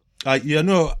 I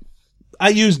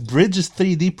used bridges,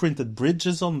 3D printed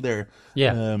bridges on there.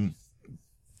 Yeah.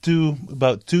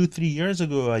 About 2-3 years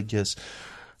ago, I guess.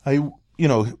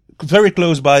 Very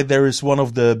close by, there is one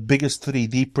of the biggest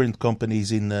 3D print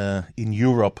companies in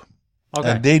Europe. Okay.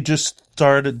 And they just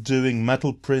started doing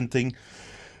metal printing.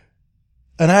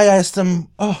 And I asked them,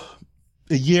 a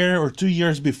year or 2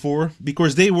 years before,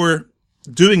 because they were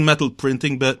doing metal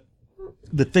printing, but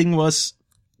the thing was,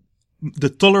 the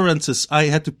tolerances, I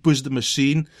had to push the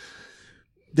machine.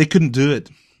 They couldn't do it.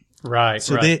 Right.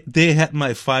 So they had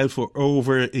my file for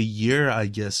over a year, I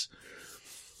guess.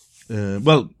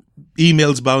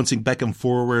 Emails bouncing back and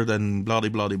forward and blah, blah,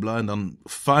 blah, blah. And then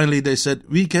finally they said,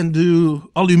 we can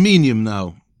do aluminium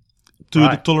now to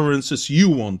the tolerances you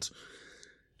want.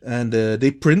 And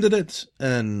they printed it,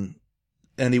 and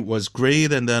it was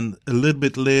great. And then a little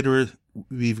bit later,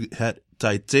 we've had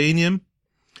titanium.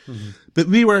 Mm-hmm. But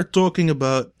we were talking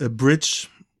about a bridge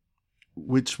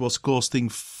which was costing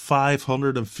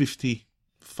 550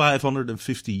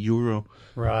 euro.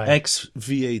 Right. Ex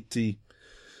VAT.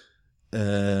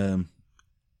 And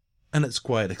it's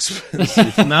quite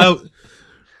expensive. Now,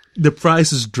 the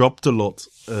prices dropped a lot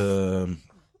for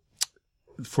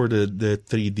the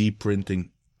 3D printing.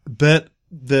 But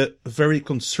the very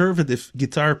conservative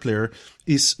guitar player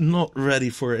is not ready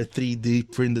for a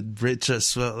 3D printed bridge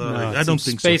as well. No, I don't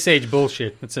think space age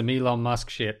bullshit. It's some Elon Musk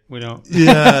shit. We don't.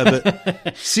 Yeah,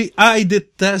 but see, I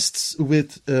did tests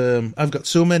with. I've got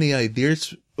so many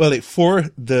ideas. Well, for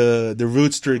the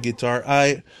Roadster guitar,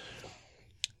 I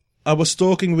was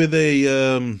talking with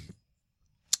a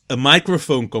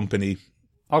microphone company.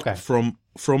 Okay.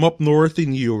 From up north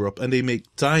in Europe, and they make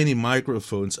tiny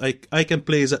microphones. I can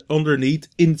place it underneath,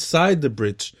 inside the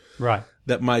bridge. Right.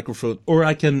 That microphone. Or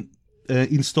I can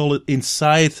install it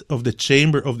inside of the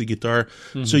chamber of the guitar,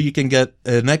 so you can get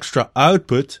an extra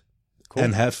output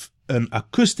and have an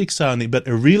acoustic sounding, but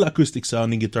a real acoustic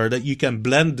sounding guitar that you can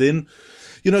blend in.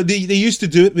 They used to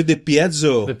do it with the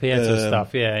piezo. The piezo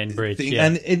stuff, in bridge, thing, yeah.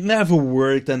 and it never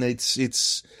worked, and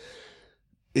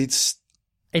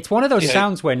It's one of those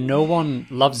sounds where no one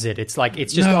loves it. It's like,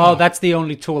 it's just, that's the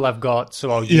only tool I've got,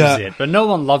 so I'll use it. But no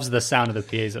one loves the sound of the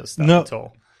piezo stuff at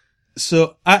all.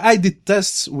 So I did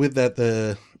tests with that,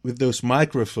 with those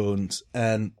microphones,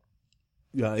 and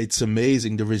it's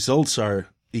amazing. The results are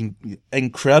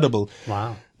incredible.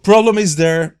 Wow. Problem is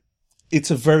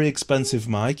it's a very expensive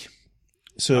mic.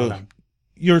 So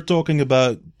you're talking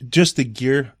about just the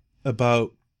gear,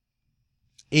 about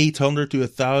 800 to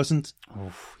 1,000.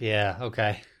 Oof, yeah.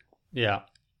 Okay. Yeah.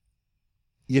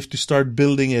 You have to start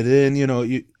building it in.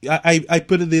 I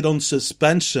put it on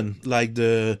suspension, like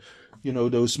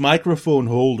those microphone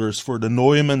holders for the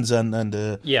Neumanns and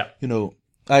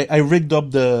I rigged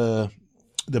up the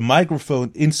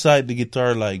microphone inside the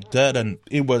guitar like that, and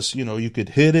it was, you could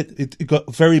hit it. It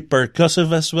got very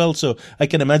percussive as well. So I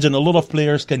can imagine a lot of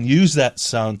players can use that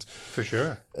sound for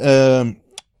sure.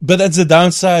 But that's the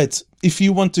downside. If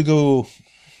you want to go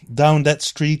down that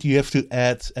street, you have to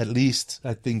add at least,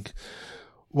 I think,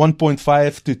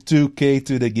 1.5 to 2K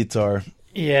to the guitar.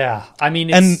 Yeah, I mean,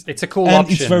 it's a cool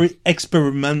option. It's very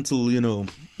experimental,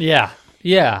 Yeah,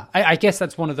 yeah. I guess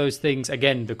that's one of those things.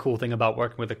 Again, the cool thing about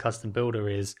working with a custom builder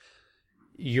is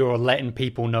you're letting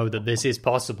people know that this is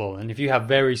possible. And if you have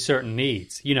very certain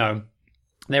needs, there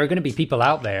are going to be people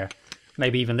out there,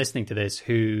 maybe even listening to this,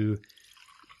 who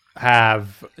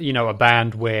have, a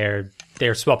band where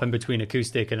they're swapping between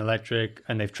acoustic and electric,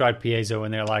 and they've tried piezo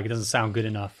and they're like, it doesn't sound good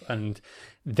enough. And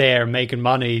they're making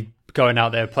money going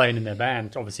out there playing in their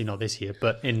band, obviously not this year,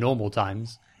 but in normal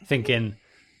times, thinking,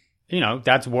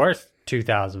 that's worth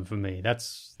 2,000 for me.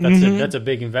 That's a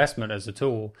big investment as a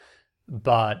tool.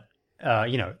 But,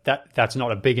 that's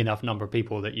not a big enough number of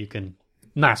people that you can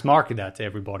mass market that to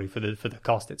everybody for the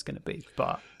cost it's going to be.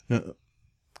 But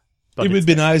it would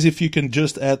be nice if you can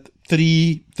just add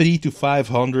 3 to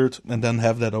 500 and then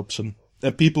have that option.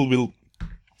 And people will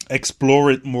explore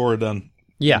it more than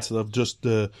instead of just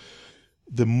the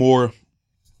more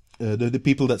the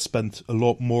people that spend a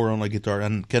lot more on a guitar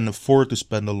and can afford to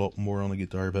spend a lot more on a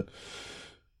guitar. But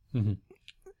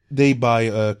they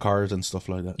buy cars and stuff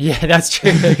like that. Yeah, that's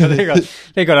true.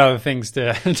 They got other things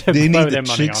to They blow need their the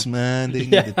money chicks, on. man. They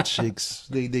need the chicks.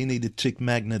 They need the chick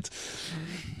magnet.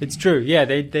 It's true. Yeah,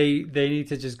 they need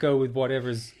to just go with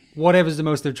whatever's the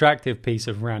most attractive piece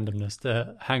of randomness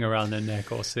to hang around their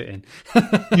neck or sit in.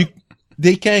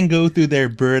 They can go to their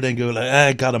bird and go like,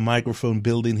 I got a microphone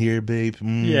built in here, babe.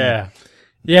 Yeah,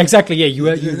 exactly. Yeah,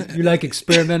 you like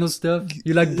experimental stuff.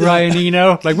 You like Brian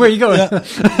Eno. Like, where are you going?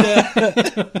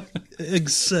 Yeah.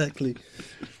 Exactly.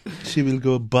 She will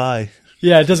go buy.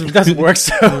 Yeah, it doesn't work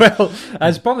so well.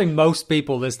 As probably most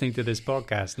people listening to this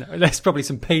podcast, there's probably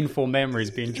some painful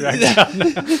memories being dragged out.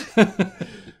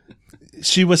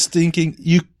 She was thinking,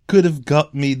 you could have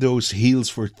got me those heels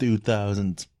for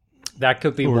 2,000. That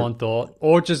could be one thought,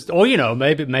 or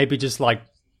maybe just like,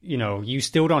 you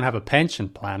still don't have a pension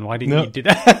plan. Why didn't you do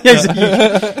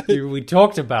that? We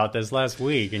talked about this last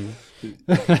week, and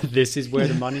this is where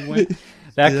the money went.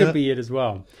 That could be it as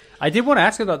well. I did want to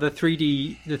ask about the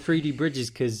 3D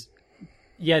bridges because,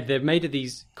 they're made of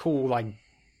these cool like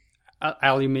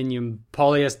aluminium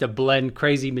polyester blend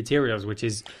crazy materials, which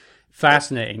is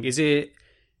fascinating.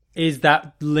 Is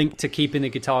that linked to keeping the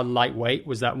guitar lightweight?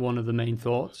 Was that one of the main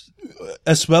thoughts?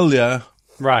 As well, yeah.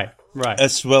 Right.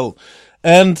 As well.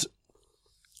 And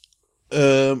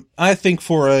I think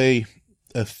for a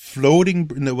floating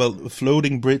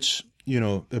bridge,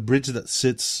 a bridge that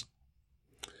sits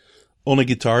on a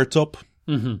guitar top,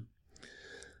 on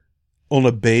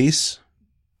a bass,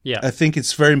 I think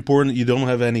it's very important you don't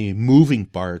have any moving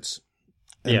parts.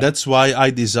 And that's why I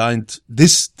designed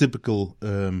this typical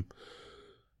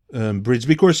bridge,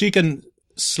 because you can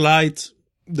slide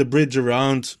the bridge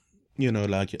around,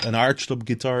 like an archtop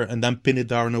guitar, and then pin it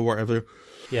down or whatever.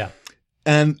 Yeah.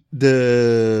 And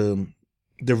the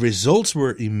results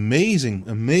were amazing,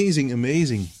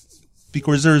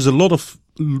 because there's a lot of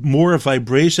more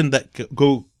vibration that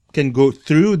can go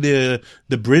through the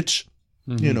bridge.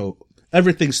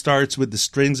 Everything starts with the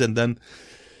strings, and then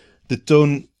the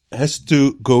tone has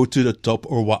to go to the top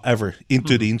or whatever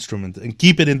into the instrument, and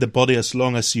keep it in the body as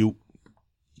long as you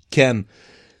can.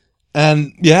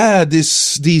 And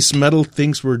these metal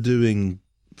things were doing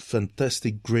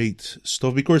fantastic, great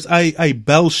stuff, because I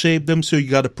bell shaped them, so you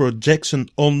got a projection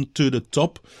onto the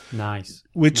top. Nice.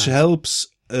 Which helps.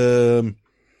 And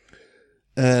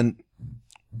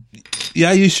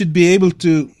you should be able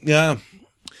to,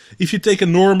 if you take a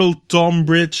normal tom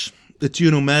bridge, a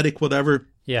Tune-o-matic, whatever.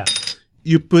 Yeah.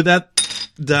 You put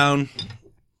that down,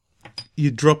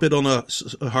 you drop it on a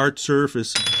hard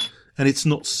surface, and it's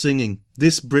not singing.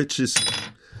 This bridge is,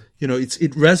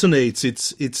 it resonates.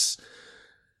 It's.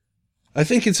 I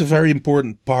think it's a very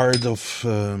important part of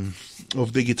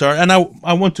the guitar, and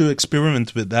I want to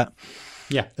experiment with that.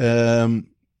 Yeah.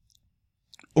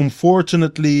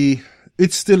 Unfortunately,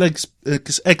 it's still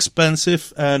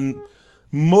expensive, and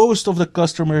most of the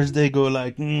customers, they go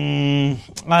like,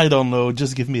 I don't know,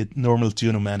 just give me a normal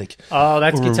Tune-o-matic. Oh,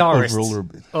 that's guitarists.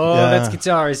 That's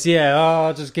guitarists. Yeah.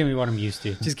 Oh, just give me what I'm used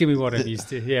to.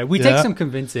 Yeah, we take some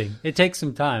convincing. It takes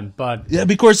some time, but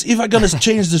because if I'm gonna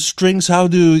change the strings, how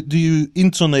do you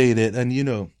intonate it? And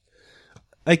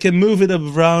I can move it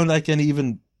around. I can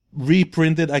even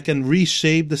reprint it. I can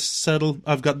reshape the saddle.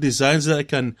 I've got designs that I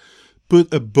can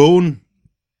put a bone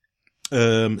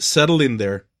saddle in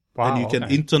there. Wow, and you can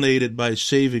intonate it by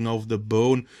shaving off the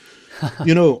bone.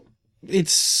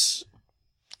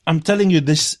 I'm telling you,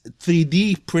 this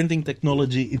 3D printing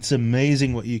technology, it's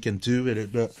amazing what you can do with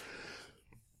it. But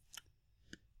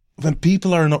when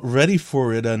people are not ready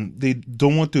for it and they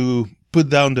don't want to put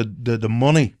down the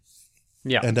money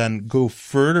and then go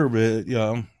further with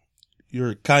it,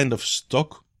 you're kind of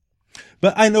stuck.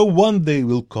 But I know one day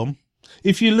will come.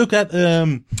 If you look at,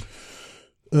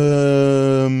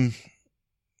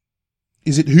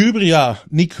 is it Huber? Yeah,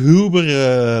 Nick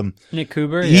Huber. Nick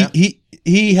Huber, yeah.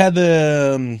 He had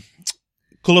a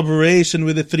collaboration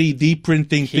with a 3D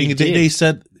printing thing. They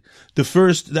said the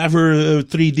first ever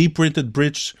 3D printed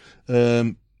bridge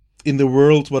in the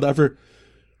world, whatever.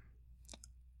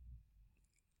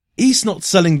 He's not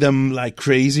selling them like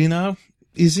crazy now,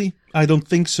 is he? I don't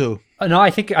think so. No, I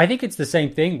think it's the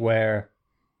same thing where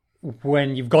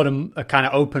when you've got a kind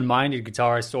of open-minded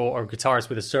guitarist or guitarist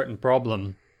with a certain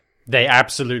problem, they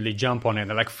absolutely jump on it.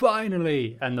 They're like,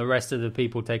 finally! And the rest of the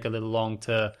people take a little long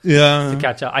to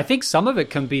catch up. I think some of it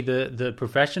can be the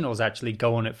professionals actually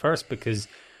go on it first, because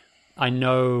I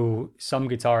know some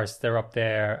guitarists, they're up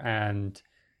there and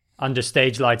under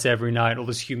stage lights every night, all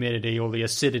this humidity, all the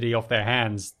acidity off their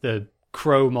hands, the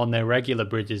chrome on their regular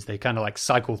bridges, they kind of like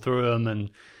cycle through them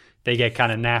and they get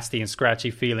kind of nasty and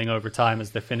scratchy feeling over time as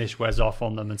the finish wears off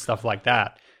on them and stuff like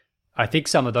that. I think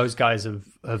some of those guys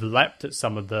have leapt at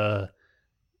some of the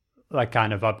like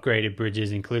kind of upgraded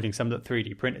bridges, including some of the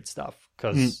 3D printed stuff.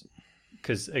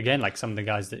 Because again, like some of the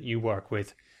guys that you work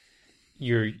with,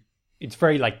 it's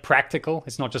very like practical.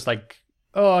 It's not just like,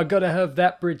 oh, I gotta have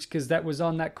that bridge because that was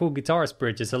on that cool guitarist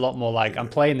bridge. It's a lot more like, I'm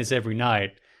playing this every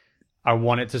night. I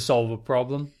want it to solve a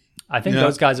problem. I think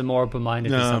those guys are more open-minded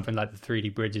to something like the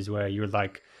 3D bridges where you're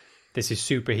like, this is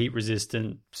super heat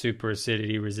resistant, super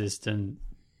acidity resistant.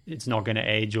 It's not going to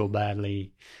age all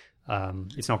badly.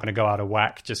 It's not going to go out of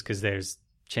whack just because there's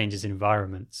changes in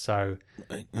environment. So,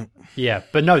 yeah.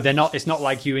 But no, they're not. It's not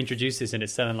like you introduce this and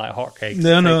it's selling like hotcakes.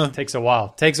 No. It takes a while.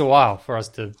 It takes a while for us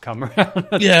to come around.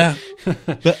 Yeah.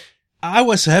 But I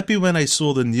was happy when I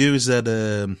saw the news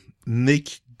that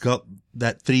Nick got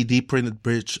that 3D printed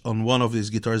bridge on one of his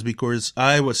guitars, because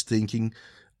I was thinking,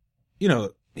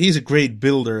 he's a great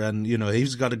builder and,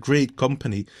 he's got a great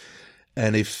company.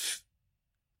 And if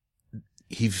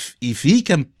he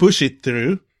can push it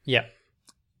through,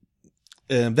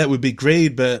 that would be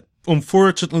great. But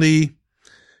unfortunately,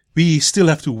 we still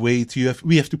have to wait.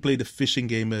 We have to play the fishing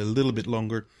game a little bit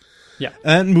longer. Yeah.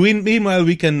 And meanwhile,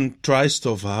 we can try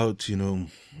stuff out,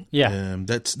 Yeah.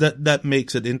 That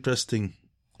makes it interesting.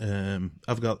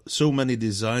 I've got so many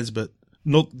designs, but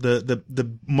not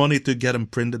the money to get them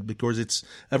printed, because it's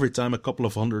every time a couple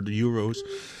of €100.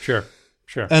 Sure.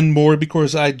 And more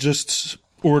because I just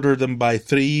ordered them by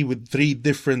 3 with 3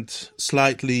 different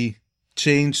slightly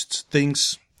changed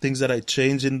things that I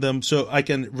change in them. So I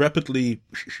can rapidly,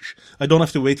 I don't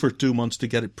have to wait for 2 months to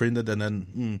get it printed and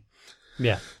then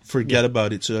forget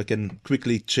about it. So I can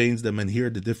quickly change them and hear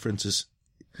the differences.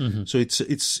 Mm-hmm. So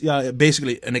it's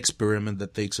basically an experiment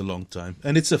that takes a long time,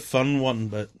 and it's a fun one.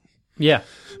 But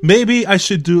maybe I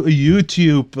should do a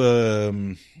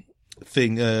YouTube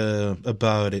thing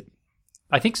about it.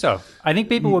 I think so. I think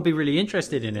people would be really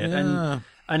interested in it,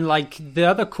 and like the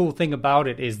other cool thing about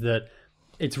it is that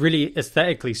it's really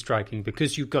aesthetically striking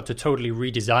because you've got to totally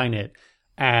redesign it.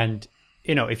 And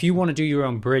if you want to do your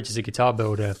own bridge as a guitar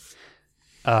builder.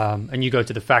 And you go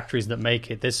to the factories that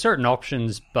make it, there's certain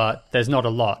options, but there's not a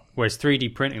lot. Whereas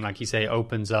 3D printing, like you say,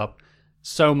 opens up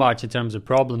so much in terms of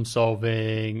problem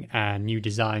solving and new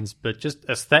designs. But just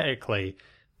aesthetically,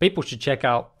 people should check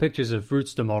out pictures of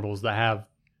Rootster models that have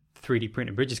 3D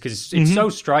printed bridges, because it's so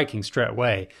striking straight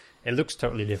away. It looks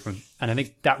totally different. And I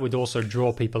think that would also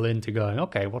draw people into going,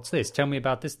 okay, what's this? Tell me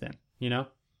about this then,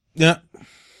 Yeah.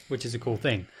 Which is a cool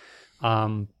thing.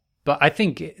 But I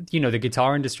think, the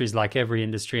guitar industry is like every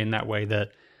industry in that way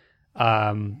that,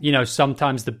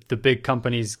 sometimes the big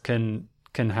companies can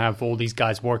have all these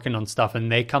guys working on stuff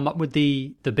and they come up with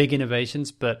the big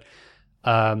innovations. But,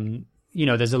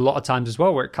 there's a lot of times as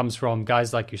well where it comes from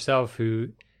guys like yourself who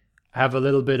have a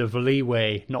little bit of a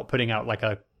leeway, not putting out like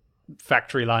a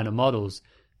factory line of models,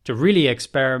 to really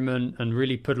experiment and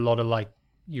really put a lot of like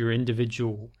your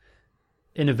individual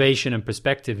innovation and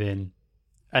perspective in.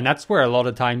 And that's where a lot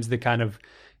of times the kind of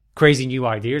crazy new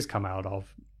ideas come out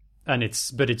of. And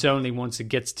it's only once it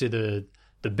gets to the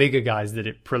bigger guys that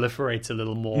it proliferates a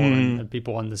little more and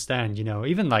people understand,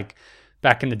 even like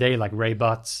back in the day, like Ray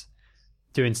Butts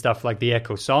doing stuff like the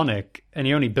Echo Sonic, and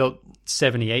he only built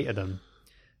 78 of them.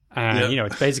 And,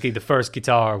 it's basically the first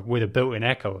guitar with a built-in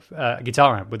echo,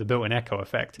 guitar amp with a built-in echo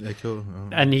effect.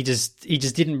 And he just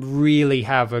didn't really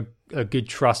have a good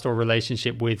trust or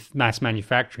relationship with mass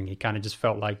manufacturing. He kind of just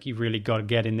felt like you really got to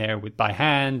get in there by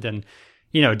hand, and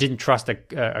didn't trust a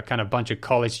kind of bunch of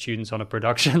college students on a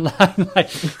production line, like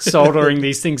soldering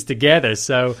these things together.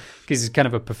 So because he's kind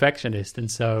of a perfectionist, and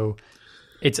so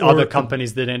it's other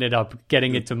companies that ended up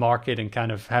getting it to market and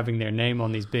kind of having their name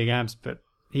on these big amps, but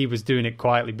he was doing it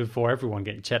quietly before everyone,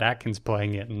 getting Chet Atkins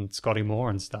playing it and Scotty Moore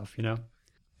and stuff.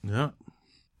 Yeah.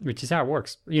 Which is how it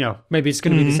works. Maybe it's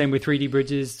going to be the same with 3D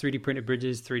bridges, 3D printed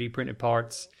bridges, 3D printed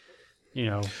parts.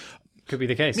 Could be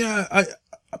the case. Yeah,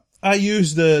 I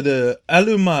use the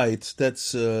alumite,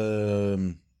 that's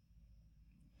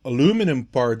aluminum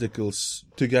particles,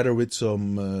 together with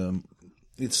some,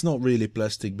 it's not really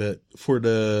plastic, but for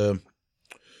the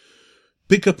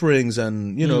pickup rings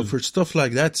and, for stuff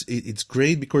like that, it's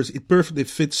great because it perfectly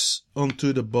fits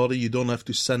onto the body. You don't have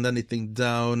to sand anything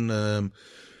down.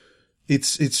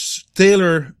 It's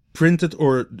tailor printed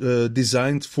or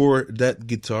designed for that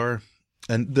guitar.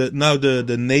 And now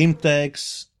the name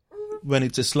tags, when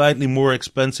it's a slightly more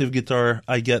expensive guitar,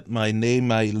 I get my name,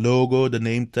 my logo, the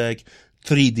name tag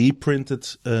 3D printed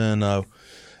now.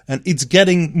 And it's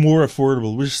getting more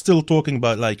affordable. We're still talking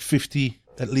about like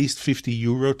at least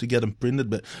 €50 to get them printed.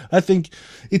 But I think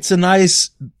it's a nice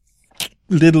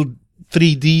little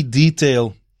 3D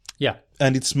detail. Yeah.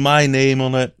 And it's my name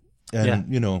on it.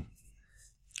 And,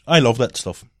 I love that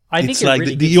stuff. I think it's it like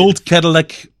really the gives you- old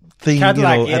Cadillac thing,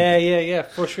 Cadillac, you know, yeah,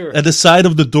 for sure. at the side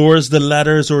of the doors, the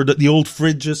ladders or the old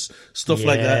fridges, stuff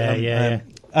like that.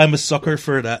 I'm a sucker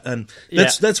for that, and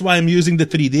that's why I'm using the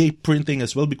 3D printing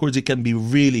as well, because it can be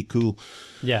really cool.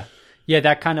 Yeah,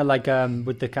 that kind of like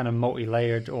with the kind of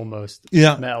multi-layered almost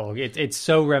Yeah. metal. It's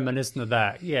so reminiscent of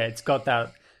that. Yeah, it's got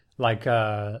that like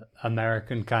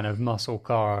American kind of muscle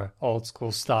car, old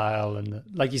school style, and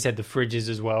like you said, the fridges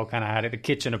as well. Kind of had it, the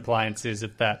kitchen appliances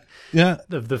of that. Yeah,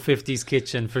 of the 50s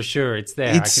kitchen for sure. It's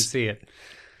there. I can see it.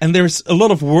 And there's a lot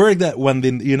of work that went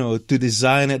in, you know, to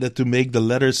design it and to make the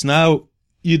letters. Now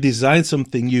you design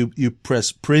something, you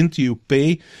press print, you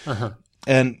pay,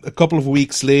 and a couple of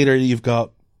weeks later you've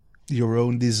got your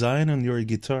own design on your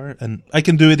guitar. And I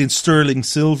can do it in sterling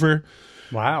silver.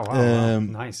 Wow,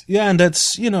 nice. Yeah, and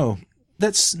that's, you know,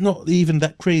 that's not even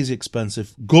that crazy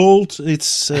expensive. Gold,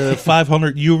 it's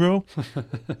 500 euro,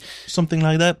 something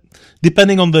like that,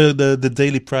 depending on the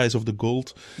daily price of the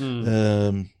gold.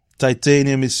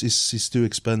 Titanium is too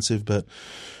expensive, but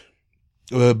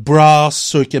brass,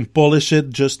 so you can polish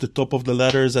it, just the top of the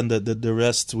letters, and the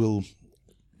rest will,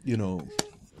 you know,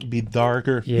 be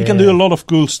darker. Yeah. You can do a lot of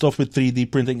cool stuff with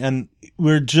 3D printing, and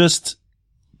we're just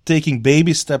taking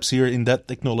baby steps here in that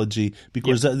technology,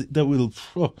 because that will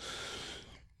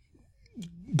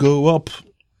go up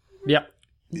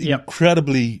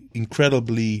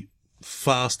incredibly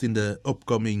fast in the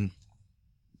upcoming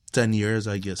 10 years,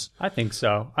 I guess. I think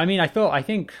so. I mean, I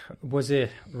think, was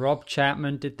it Rob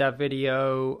Chapman did that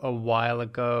video a while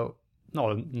ago?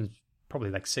 No, probably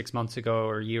like 6 months ago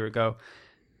or a year ago.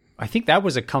 I think that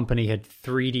was a company had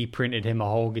 3D printed him a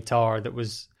whole guitar that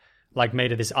was like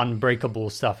made of this unbreakable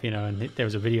stuff, you know, and there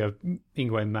was a video of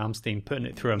Yngwie Malmsteen putting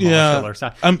it through a Marshall or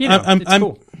something. It's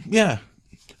cool. Yeah.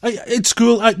 It's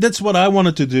cool. That's what I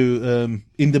wanted to do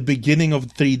in the beginning of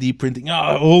 3D printing.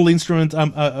 Whole instrument,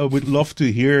 I would love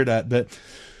to hear that, but,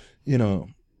 you know,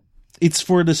 it's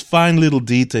for this fine little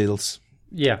details.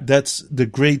 Yeah. That's the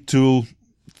great tool.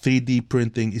 3D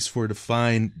printing is for the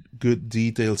fine, good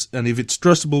details. And if it's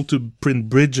trustable to print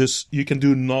bridges, you can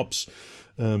do knobs.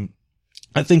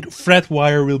 I think fret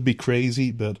wire will be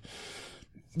crazy, but,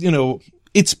 you know,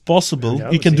 it's possible.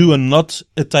 You can do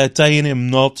a titanium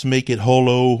knot, make it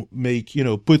hollow,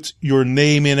 put your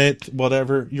name in it,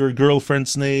 whatever, your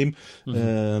girlfriend's name.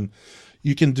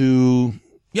 You can do,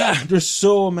 there's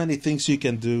so many things you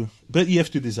can do, but you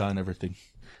have to design everything.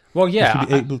 Well, yeah. You have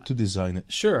to be able to design it.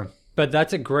 Sure. But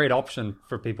that's a great option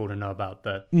for people to know about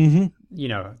that. You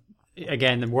know,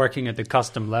 again, working at the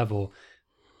custom level,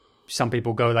 some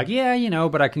people go like,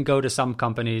 but I can go to some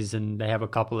companies and they have a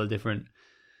couple of different,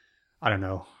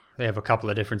 they have a couple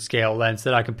of different scale lengths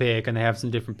that I can pick and they have some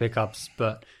different pickups.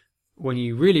 But when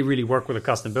you really, really work with a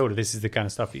custom builder, this is the kind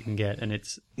of stuff you can get. And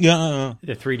it's, the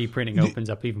 3D printing opens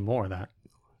up even more of that.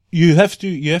 You have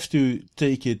to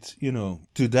take it,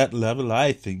 to that level,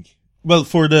 I think. Well,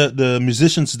 for the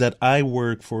musicians that I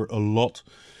work for a lot,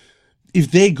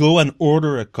 if they go and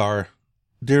order a car,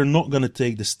 they're not going to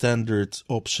take the standard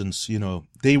options,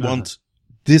 They want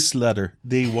this leather.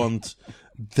 They want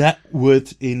that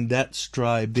wood in that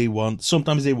stripe.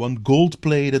 Sometimes they want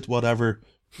gold-plated, whatever,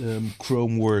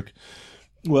 chrome work.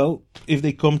 Well, if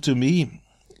they come to me,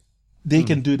 they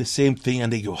can do the same thing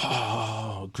and they go,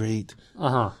 oh, great.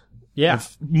 Yeah. And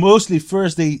mostly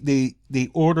first they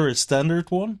order a standard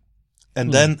one.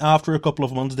 And then after a couple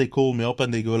of months, they call me up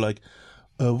and they go like,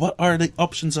 what are the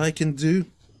options I can do?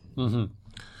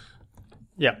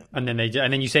 Yeah. And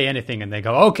then you say anything and they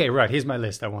go, okay, right, here's my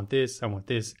list. I want this. I want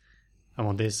this. I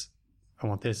want this. I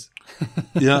want this.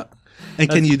 Yeah. And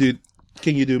can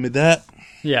you do me that?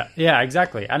 Yeah. Yeah,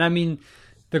 exactly. And I mean,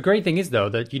 the great thing is though,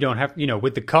 that you don't have,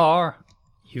 with the car,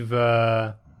 you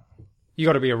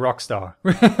got to be a rock star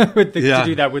to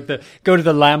do that. Go to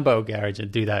the Lambo garage and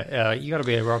do that. You got to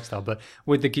be a rock star. But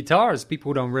with the guitars,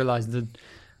 people don't realize that,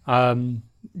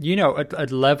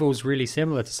 at levels really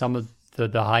similar to some of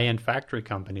the high end factory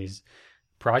companies,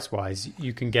 price wise,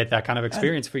 you can get that kind of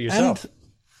experience for yourself.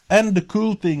 And the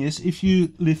cool thing is, if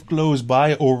you live close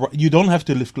by, or you don't have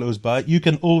to live close by, you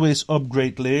can always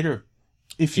upgrade later.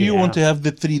 If you want to have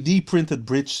the 3D printed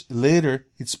bridge later,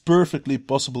 it's perfectly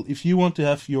possible. If you want to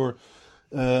have your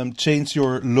change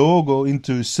your logo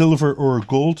into silver or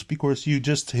gold because you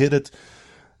just hit it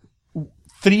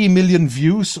 3 million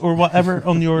views or whatever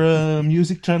on your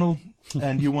music channel,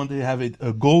 and you want to have it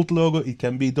a gold logo, it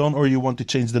can be done. Or you want to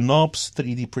change the knobs,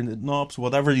 3D printed knobs,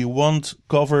 whatever you want,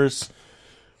 covers.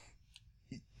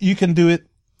 You can do it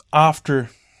after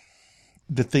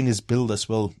the thing is built as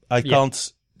well. I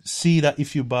can't see that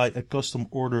if you buy a custom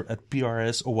order at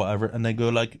PRS or whatever, and they go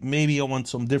like, maybe I want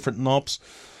some different knobs.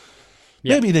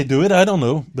 Yeah. Maybe they do it. I don't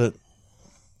know, but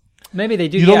maybe they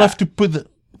do. you don't have to put down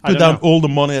know. all the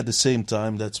money at the same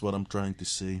time. That's what I'm trying to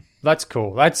say. That's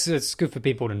cool. It's good for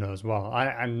people to know as well.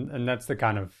 And that's the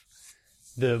kind of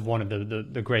one of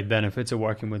the great benefits of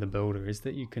working with a builder is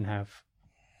that you can have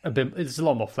there's a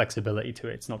lot more flexibility to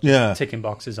it. It's not just ticking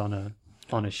boxes on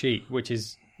a sheet, which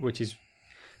is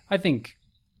I think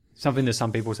something that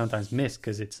some people sometimes miss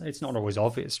because it's not always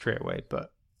obvious straight away.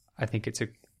 But I think it's a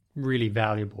really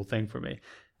valuable thing for me.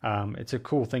 It's a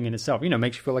cool thing in itself.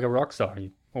 Makes you feel like a rock star.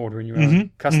 You ordering your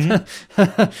own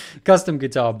custom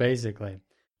guitar, basically.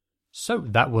 So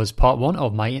that was part 1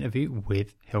 of my interview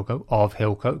with Hilko of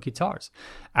Hilko Guitars.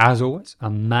 As always, a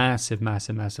massive,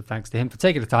 massive, massive thanks to him for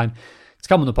taking the time to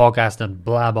come on the podcast and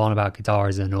blab on about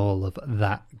guitars and all of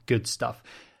that good stuff.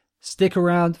 Stick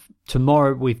around.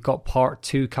 Tomorrow we've got part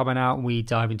 2 coming out. We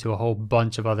dive into a whole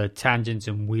bunch of other tangents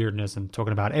and weirdness and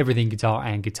talking about everything guitar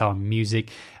and guitar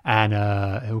music. And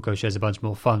Hilko shares a bunch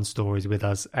more fun stories with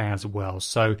us as well.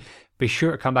 So be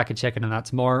sure to come back and check in on that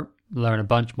tomorrow. Learn a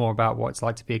bunch more about what it's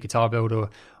like to be a guitar builder,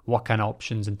 what kind of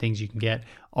options and things you can get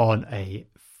on a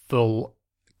full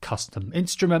custom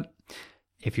instrument.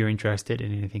 If you're interested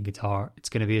in anything guitar, it's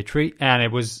going to be a treat. And it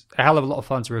was a hell of a lot of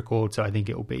fun to record, so I think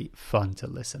it will be fun to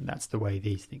listen. That's the way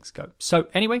these things go. So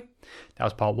anyway, that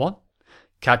was part 1.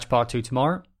 Catch part 2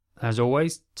 tomorrow. As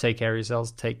always, take care of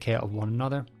yourselves, take care of one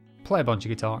another, play a bunch of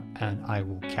guitar, and I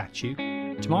will catch you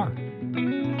tomorrow.